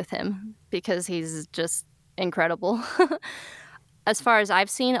worked with him because he's just incredible. As far as I've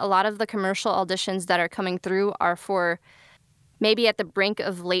seen, a lot of the commercial auditions that are coming through are for maybe at the brink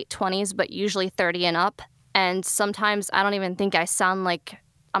of late 20s, but usually 30 and up. And sometimes I don't even think I sound like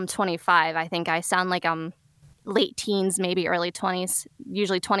I'm 25. I think I sound like I'm late teens, maybe early 20s.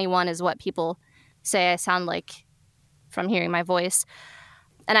 Usually 21 is what people say I sound like from hearing my voice.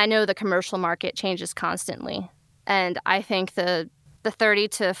 And I know the commercial market changes constantly. And I think the 30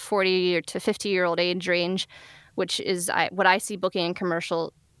 to 40 or to 50-year-old age range, which is what I see booking in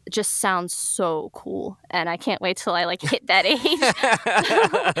commercial, just sounds so cool. And I can't wait till I hit that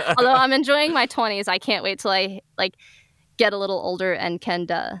age. Although I'm enjoying my 20s, I can't wait till I get a little older and can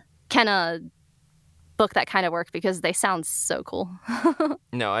book that kind of work because they sound so cool.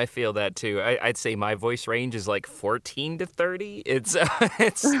 No, I feel that too. I'd say my voice range is 14 to 30. It's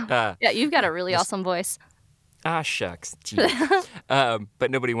yeah, you've got a really awesome voice. Ah, shucks.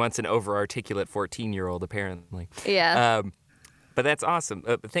 But nobody wants an over-articulate 14-year-old, apparently. Yeah. But that's awesome.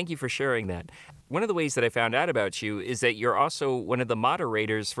 Thank you for sharing that. One of the ways that I found out about you is that you're also one of the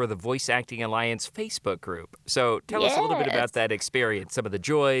moderators for the Voice Acting Alliance Facebook group. So tell us a little bit about that experience, some of the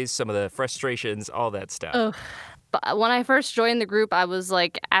joys, some of the frustrations, all that stuff. Oh. But when I first joined the group, I was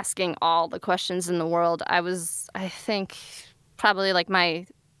asking all the questions in the world. I think, probably my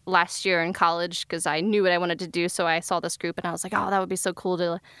last year in college because I knew what I wanted to do. So I saw this group and I was like, oh, that would be so cool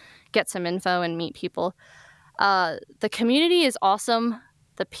to get some info and meet people. The community is awesome.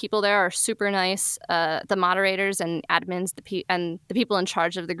 The people there are super nice. The moderators and admins and the people in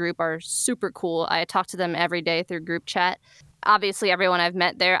charge of the group are super cool. I talk to them every day through group chat. Obviously, everyone I've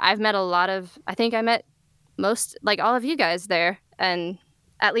met there. I've met I think I met most, all of you guys there. And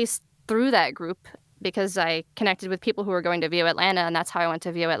at least through that group, because I connected with people who were going to VO Atlanta, and that's how I went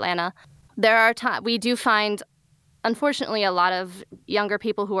to VO Atlanta. There are we do find, unfortunately, a lot of younger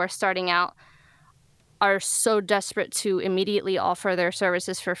people who are starting out are so desperate to immediately offer their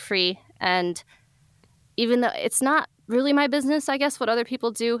services for free. And even though it's not really my business, I guess, what other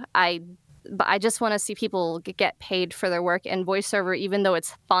people do, but I just want to see people get paid for their work. And voiceover, even though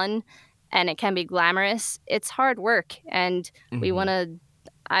it's fun and it can be glamorous. It's hard work, and we want to.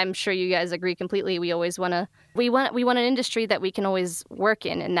 I'm sure you guys agree completely. We always want to. We want an industry that we can always work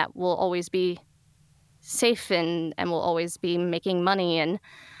in, and that will always be safe and will always be making money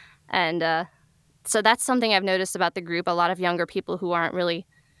and so that's something I've noticed about the group. A lot of younger people who aren't really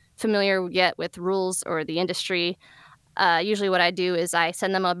familiar yet with rules or the industry. Usually what I do is I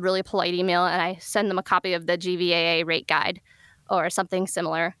send them a really polite email and I send them a copy of the GVAA rate guide or something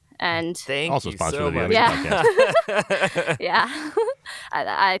similar. And Thank you sponsored so with the much. other podcast. Yeah.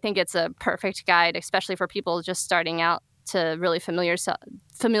 I think it's a perfect guide, especially for people just starting out, to really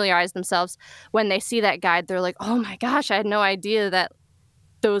familiarize themselves. When they see that guide, they're like, oh my gosh, I had no idea that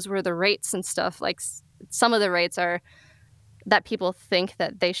those were the rates and stuff. Like some of the rates are that people think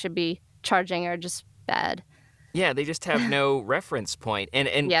that they should be charging are just bad. Yeah, they just have no reference point.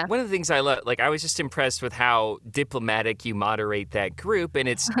 And Yeah. one of the things I love, like, I was just impressed with how diplomatic you moderate that group. And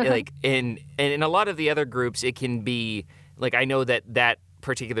it's like, in a lot of the other groups, it can be, like, I know that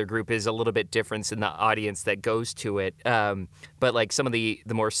particular group is a little bit different in the audience that goes to it. But, like, some of the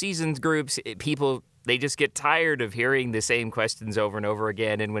more seasoned groups, people, they just get tired of hearing the same questions over and over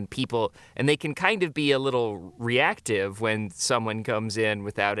again. And when people, and they can kind of be a little reactive when someone comes in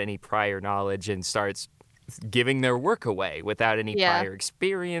without any prior knowledge and starts giving their work away without any prior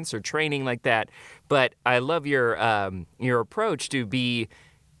experience or training like that. But I love your approach to be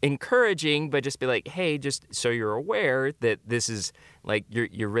encouraging, but just be like, hey, just so you're aware that this is like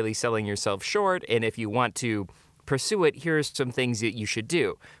you're really selling yourself short, and if you want to pursue it, here's some things that you should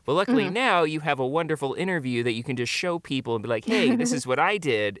do. Well, luckily now you have a wonderful interview that you can just show people and be like, hey, this is what I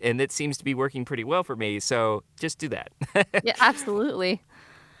did, and it seems to be working pretty well for me, so just do that. Yeah, absolutely.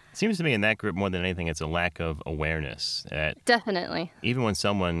 It seems to me in that group more than anything, it's a lack of awareness. That Definitely. even when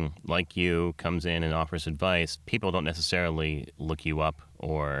someone like you comes in and offers advice, people don't necessarily look you up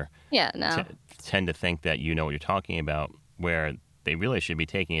or tend to think that you know what you're talking about, where they really should be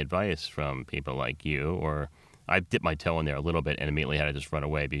taking advice from people like you. Or I dipped my toe in there a little bit and immediately had to just run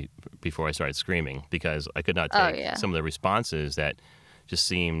away before I started screaming because I could not take some of the responses that just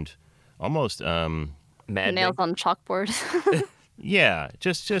seemed almost nails on chalkboard. Yeah,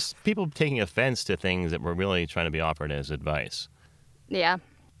 just people taking offense to things that were really trying to be offered as advice. Yeah.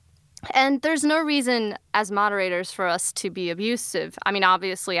 And there's no reason as moderators for us to be abusive. I mean,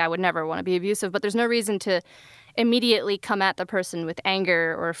 obviously, I would never want to be abusive, but there's no reason to immediately come at the person with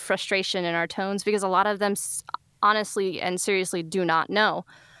anger or frustration in our tones because a lot of them honestly and seriously do not know.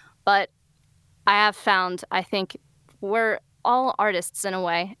 But I have found, I think, we're all artists in a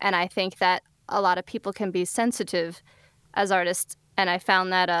way, and I think that a lot of people can be sensitive as artists, and I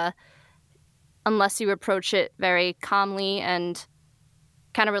found that unless you approach it very calmly and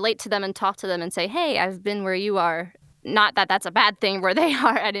kind of relate to them and talk to them and say, hey, I've been where you are. Not that that's a bad thing where they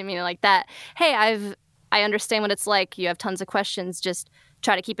are. I didn't mean it like that. Hey, I understand what it's like. You have tons of questions. Just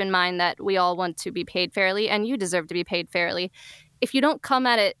try to keep in mind that we all want to be paid fairly, and you deserve to be paid fairly. If you don't come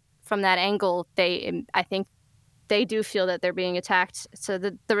at it from that angle, I think they do feel that they're being attacked. So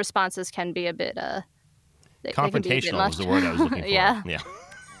the responses can be a bit confrontational is the word I was looking for. Yeah.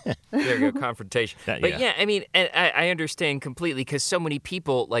 There you go, confrontation. But yeah, I mean, and I understand completely because so many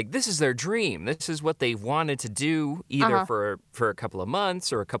people, like, this is their dream. This is what they've wanted to do either for a couple of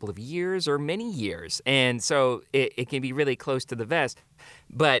months or a couple of years or many years. And so it can be really close to the vest.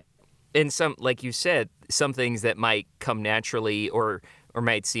 But in some, like you said, some things that might come naturally or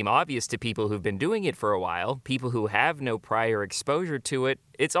might seem obvious to people who've been doing it for a while, people who have no prior exposure to it,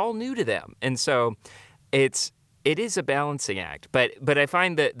 it's all new to them. And so it is a balancing act, but I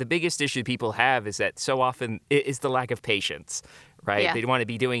find that the biggest issue people have is that so often it is the lack of patience, right? Yeah. They want to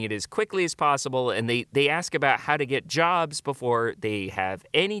be doing it as quickly as possible, and they ask about how to get jobs before they have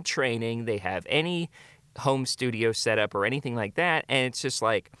any training, they have any home studio setup or anything like that, and it's just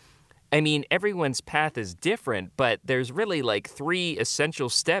like, I mean, everyone's path is different, but there's really like 3 essential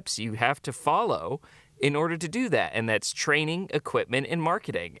steps you have to follow in order to do that, and that's training, equipment, and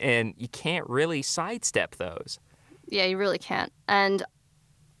marketing, and you can't really sidestep those. Yeah, you really can't. And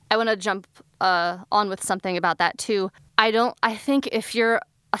I want to jump on with something about that too. I think if you're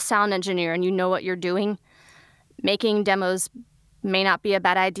a sound engineer and you know what you're doing, making demos may not be a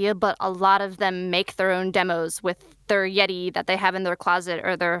bad idea, but a lot of them make their own demos with their Yeti that they have in their closet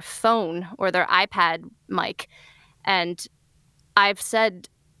or their phone or their iPad mic. And I've said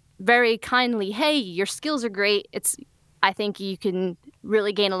very kindly, hey, your skills are great. I think you can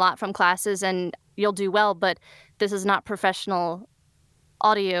really gain a lot from classes and you'll do well, but this is not professional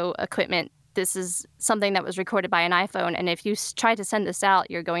audio equipment. This is something that was recorded by an iPhone, and if you try to send this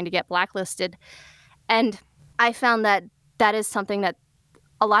out, you're going to get blacklisted. And I found that is something that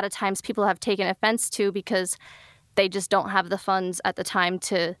a lot of times people have taken offense to because they just don't have the funds at the time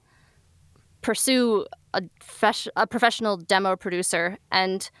to pursue a professional demo producer.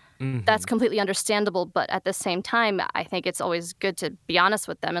 And that's completely understandable. But at the same time, I think it's always good to be honest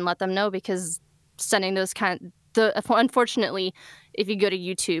with them and let them know, because sending those unfortunately, if you go to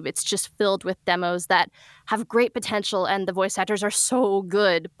YouTube, it's just filled with demos that have great potential and the voice actors are so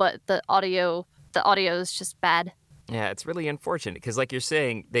good, but the audio is just bad. Yeah, it's really unfortunate because, like you're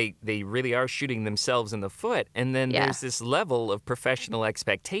saying, they really are shooting themselves in the foot. And then there's this level of professional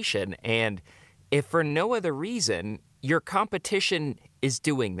expectation. And if for no other reason, your competition is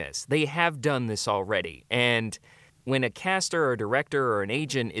doing this. They have done this already. And when a caster or director or an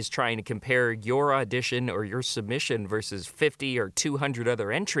agent is trying to compare your audition or your submission versus 50 or 200 other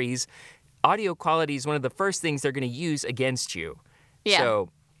entries, audio quality is one of the first things they're going to use against you. Yeah. So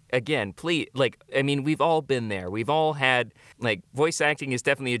again, please, we've all been there. We've all had, voice acting is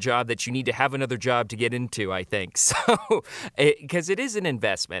definitely a job that you need to have another job to get into, I think. So, because it is an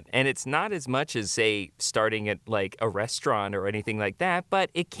investment, and it's not as much as, say, starting at, a restaurant or anything like that, but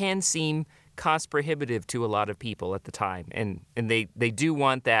it can seem cost prohibitive to a lot of people at the time. And they do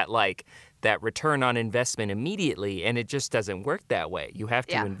want that, that return on investment immediately, and it just doesn't work that way. You have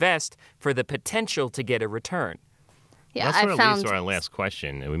to invest for the potential to get a return. Yeah, well, that sort of leads to our last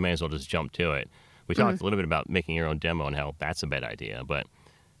question, and we may as well just jump to it. We talked a little bit about making your own demo and how that's a bad idea, but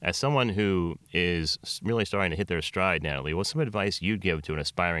as someone who is really starting to hit their stride, Natalie, what's some advice you'd give to an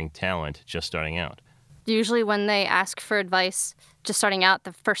aspiring talent just starting out? Usually when they ask for advice just starting out,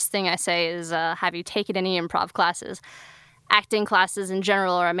 the first thing I say is, have you taken any improv classes? Acting classes in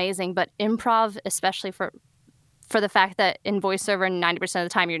general are amazing, but improv, especially for the fact that in voiceover 90% of the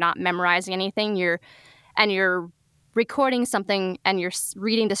time you're not memorizing anything, you're recording something and you're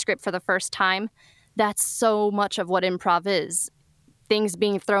reading the script for the first time. That's so much of what improv is. Things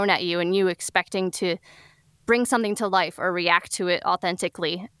being thrown at you and you expecting to bring something to life or react to it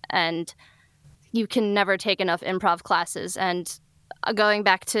authentically. And you can never take enough improv classes. And going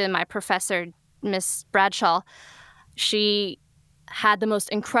back to my professor, Miss Bradshaw, she had the most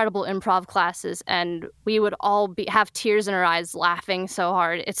incredible improv classes, and we would all have tears in our eyes laughing so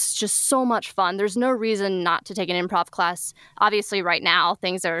hard. It's just so much fun. There's no reason not to take an improv class. Obviously, right now,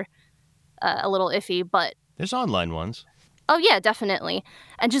 things are a little iffy, but... There's online ones. Oh, yeah, definitely.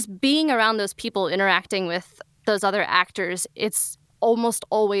 And just being around those people, interacting with those other actors, it's almost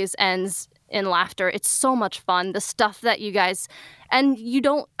always ends in laughter. It's so much fun. The stuff that you guys... And you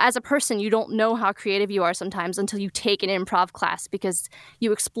don't, as a person, you don't know how creative you are sometimes until you take an improv class, because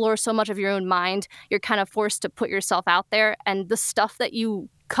you explore so much of your own mind. You're kind of forced to put yourself out there, and the stuff that you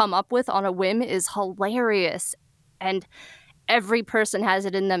come up with on a whim is hilarious. And every person has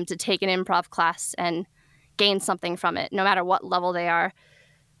it in them to take an improv class and gain something from it, no matter what level they are.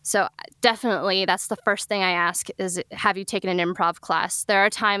 So definitely, that's the first thing I ask is, have you taken an improv class? There are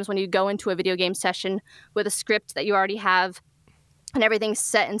times when you go into a video game session with a script that you already have, and everything's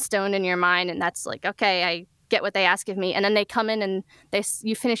set in stone in your mind, and that's like, okay, I get what they ask of me. And then they come in and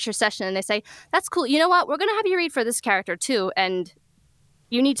you finish your session and they say, that's cool. You know what? We're going to have you read for this character too. And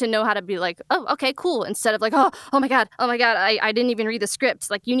you need to know how to be like, oh, okay, cool. Instead of like, oh my God, I didn't even read the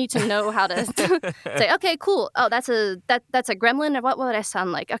script. Like, you need to know how to say, okay, cool. Oh, that's a gremlin. What would I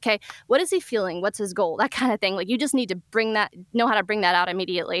sound like? Okay, what is he feeling? What's his goal? That kind of thing. Like, you just need to know how to bring that out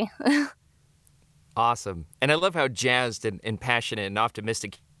immediately. Awesome. And I love how jazzed and passionate and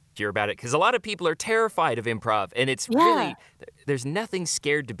optimistic you're about it, because a lot of people are terrified of improv, and it's really, there's nothing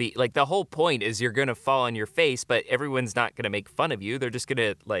scared to be. Like, the whole point is you're going to fall on your face, but everyone's not going to make fun of you. They're just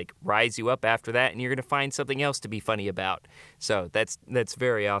going to, rise you up after that, and you're going to find something else to be funny about. So that's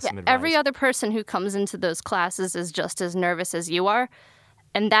very awesome advice. Every other person who comes into those classes is just as nervous as you are,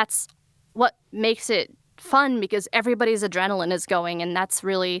 and that's what makes it fun, because everybody's adrenaline is going, and that's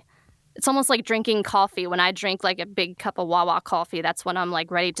really... It's almost like drinking coffee. When I drink a big cup of Wawa coffee, that's when I'm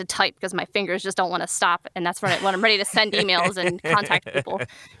ready to type, because my fingers just don't want to stop. And that's when I'm ready to send emails and contact people.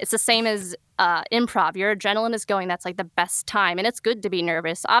 It's the same as improv. Your adrenaline is going. That's the best time. And it's good to be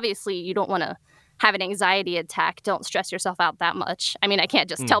nervous. Obviously, you don't want to have an anxiety attack. Don't stress yourself out that much. I mean, I can't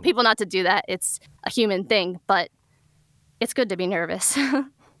just tell people not to do that. It's a human thing, but it's good to be nervous.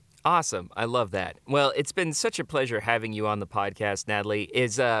 Awesome. I love that. Well, it's been such a pleasure having you on the podcast, Natalie.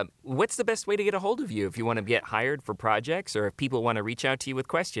 What's the best way to get a hold of you if you want to get hired for projects, or if people want to reach out to you with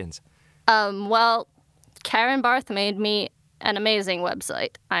questions? Well, Karen Barth made me an amazing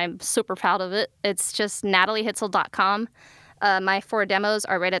website. I'm super proud of it. It's just nataliehitzel.com. My 4 demos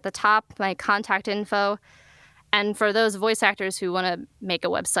are right at the top, my contact info. And for those voice actors who want to make a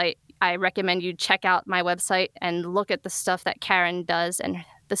website, I recommend you check out my website and look at the stuff that Karen does and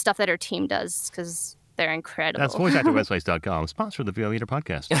the stuff that her team does, because they're incredible. That's voiceactorwebsites.com, sponsor of the VO Meter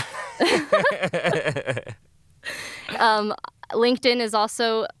podcast. LinkedIn is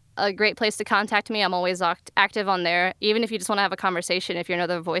also a great place to contact me. I'm always active on there. Even if you just want to have a conversation, if you're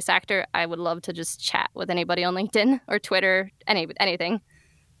another voice actor, I would love to just chat with anybody on LinkedIn or Twitter, anything.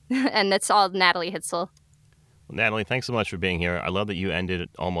 And that's all Natalie Hitzel. Well, Natalie, thanks so much for being here. I love that you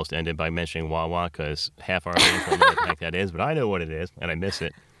almost ended by mentioning Wawa, because half our audience don't know what the heck that is, but I know what it is, and I miss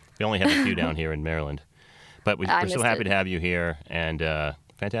it. We only have a few down here in Maryland. But we're so happy to have you here, and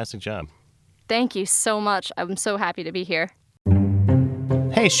fantastic job. Thank you so much. I'm so happy to be here.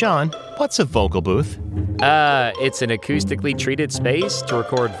 Hey, Sean, what's a vocal booth? It's an acoustically treated space to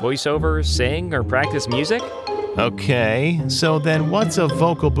record voiceover, sing, or practice music. Okay, so then what's a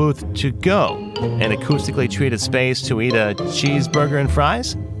vocal booth to go? An acoustically treated space to eat a cheeseburger and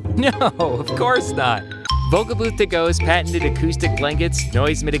fries? No, of course not. Vocal Booth To Go's patented acoustic blankets,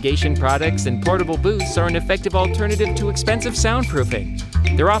 noise mitigation products, and portable booths are an effective alternative to expensive soundproofing.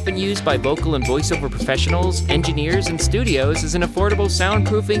 They're often used by vocal and voiceover professionals, engineers, and studios as an affordable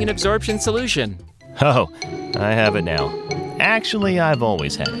soundproofing and absorption solution. Oh, I have it now. Actually, I've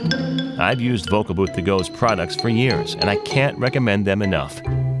always had it. I've used Vocal Booth To Go's products for years, and I can't recommend them enough.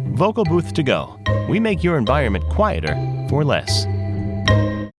 Vocal Booth To Go. We make your environment quieter for less.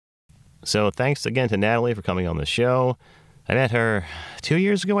 So thanks again to Natalie for coming on the show. I met her 2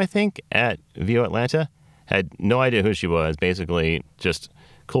 years ago, I think, at VO Atlanta. Had no idea who she was. Basically, just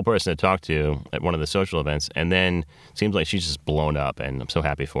cool person to talk to at one of the social events. And then seems like she's just blown up, and I'm so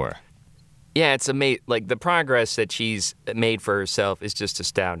happy for her. Yeah, it's amazing. Like, the progress that she's made for herself is just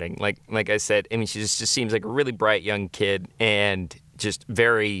astounding. Like I said, I mean, she just seems like a really bright young kid and just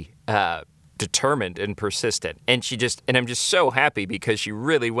very determined and persistent. And I'm just so happy because she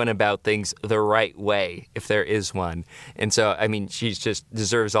really went about things the right way, if there is one. And so, I mean, she just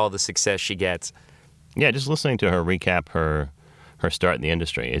deserves all the success she gets. Yeah, just listening to her recap her start in the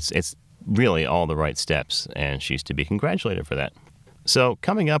industry, it's really all the right steps, and she's to be congratulated for that. So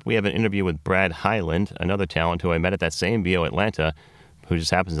coming up, we have an interview with Brad Highland, another talent who I met at that same VO Atlanta, who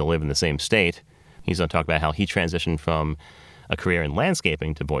just happens to live in the same state. He's going to talk about how he transitioned from a career in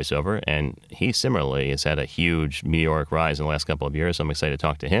landscaping to voiceover, and he similarly has had a huge meteoric rise in the last couple of years, so I'm excited to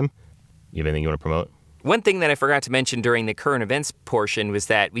talk to him. You have anything you want to promote? One thing that I forgot to mention during the current events portion was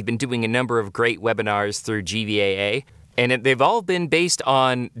that we've been doing a number of great webinars through GVAA, and they've all been based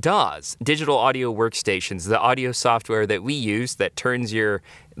on DAWs, digital audio workstations, the audio software that we use that turns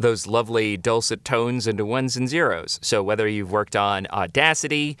those lovely dulcet tones into ones and zeros. So whether you've worked on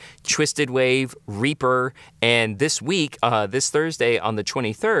Audacity, Twisted Wave, Reaper, and this week, this Thursday on the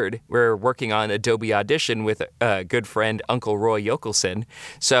 23rd, we're working on Adobe Audition with a good friend, Uncle Roy Yokelson.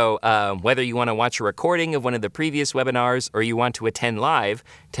 So whether you want to watch a recording of one of the previous webinars or you want to attend live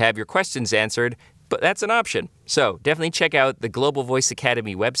to have your questions answered, but that's an option. So definitely check out the Global Voice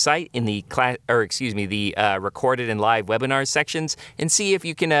Academy website in the recorded and live webinars sections and see if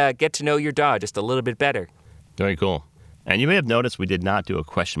you can get to know your DAW just a little bit better. Very cool. And you may have noticed we did not do a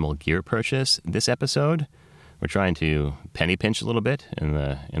questionable gear purchase this episode. We're trying to penny pinch a little bit in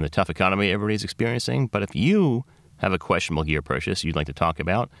the tough economy everybody's experiencing. But if you have a questionable gear purchase you'd like to talk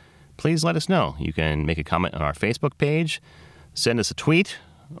about, please let us know. You can make a comment on our Facebook page, send us a tweet,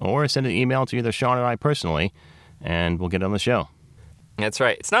 or send an email to either Sean or I personally, and we'll get on the show. That's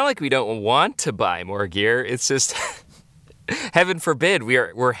right. It's not like we don't want to buy more gear. It's just, heaven forbid,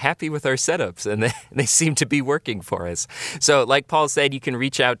 we're happy with our setups, and they seem to be working for us. So like Paul said, you can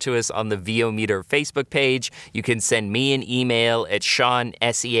reach out to us on the VO Meter Facebook page. You can send me an email at Sean,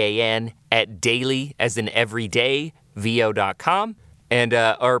 SEAN, at daily, as in everyday, VO.com, and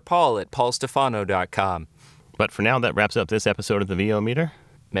or Paul at paulstefano.com. But for now, that wraps up this episode of the VO Meter.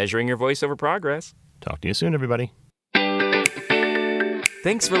 Measuring your voiceover progress. Talk to you soon, everybody.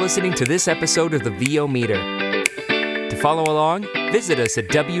 Thanks for listening to this episode of the VO Meter. To follow along, visit us at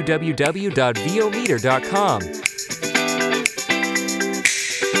www.vometer.com.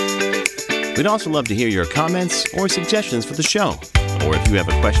 We'd also love to hear your comments or suggestions for the show. Or if you have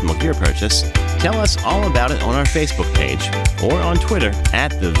a questionable gear purchase, tell us all about it on our Facebook page or on Twitter at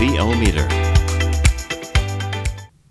the VO Meter.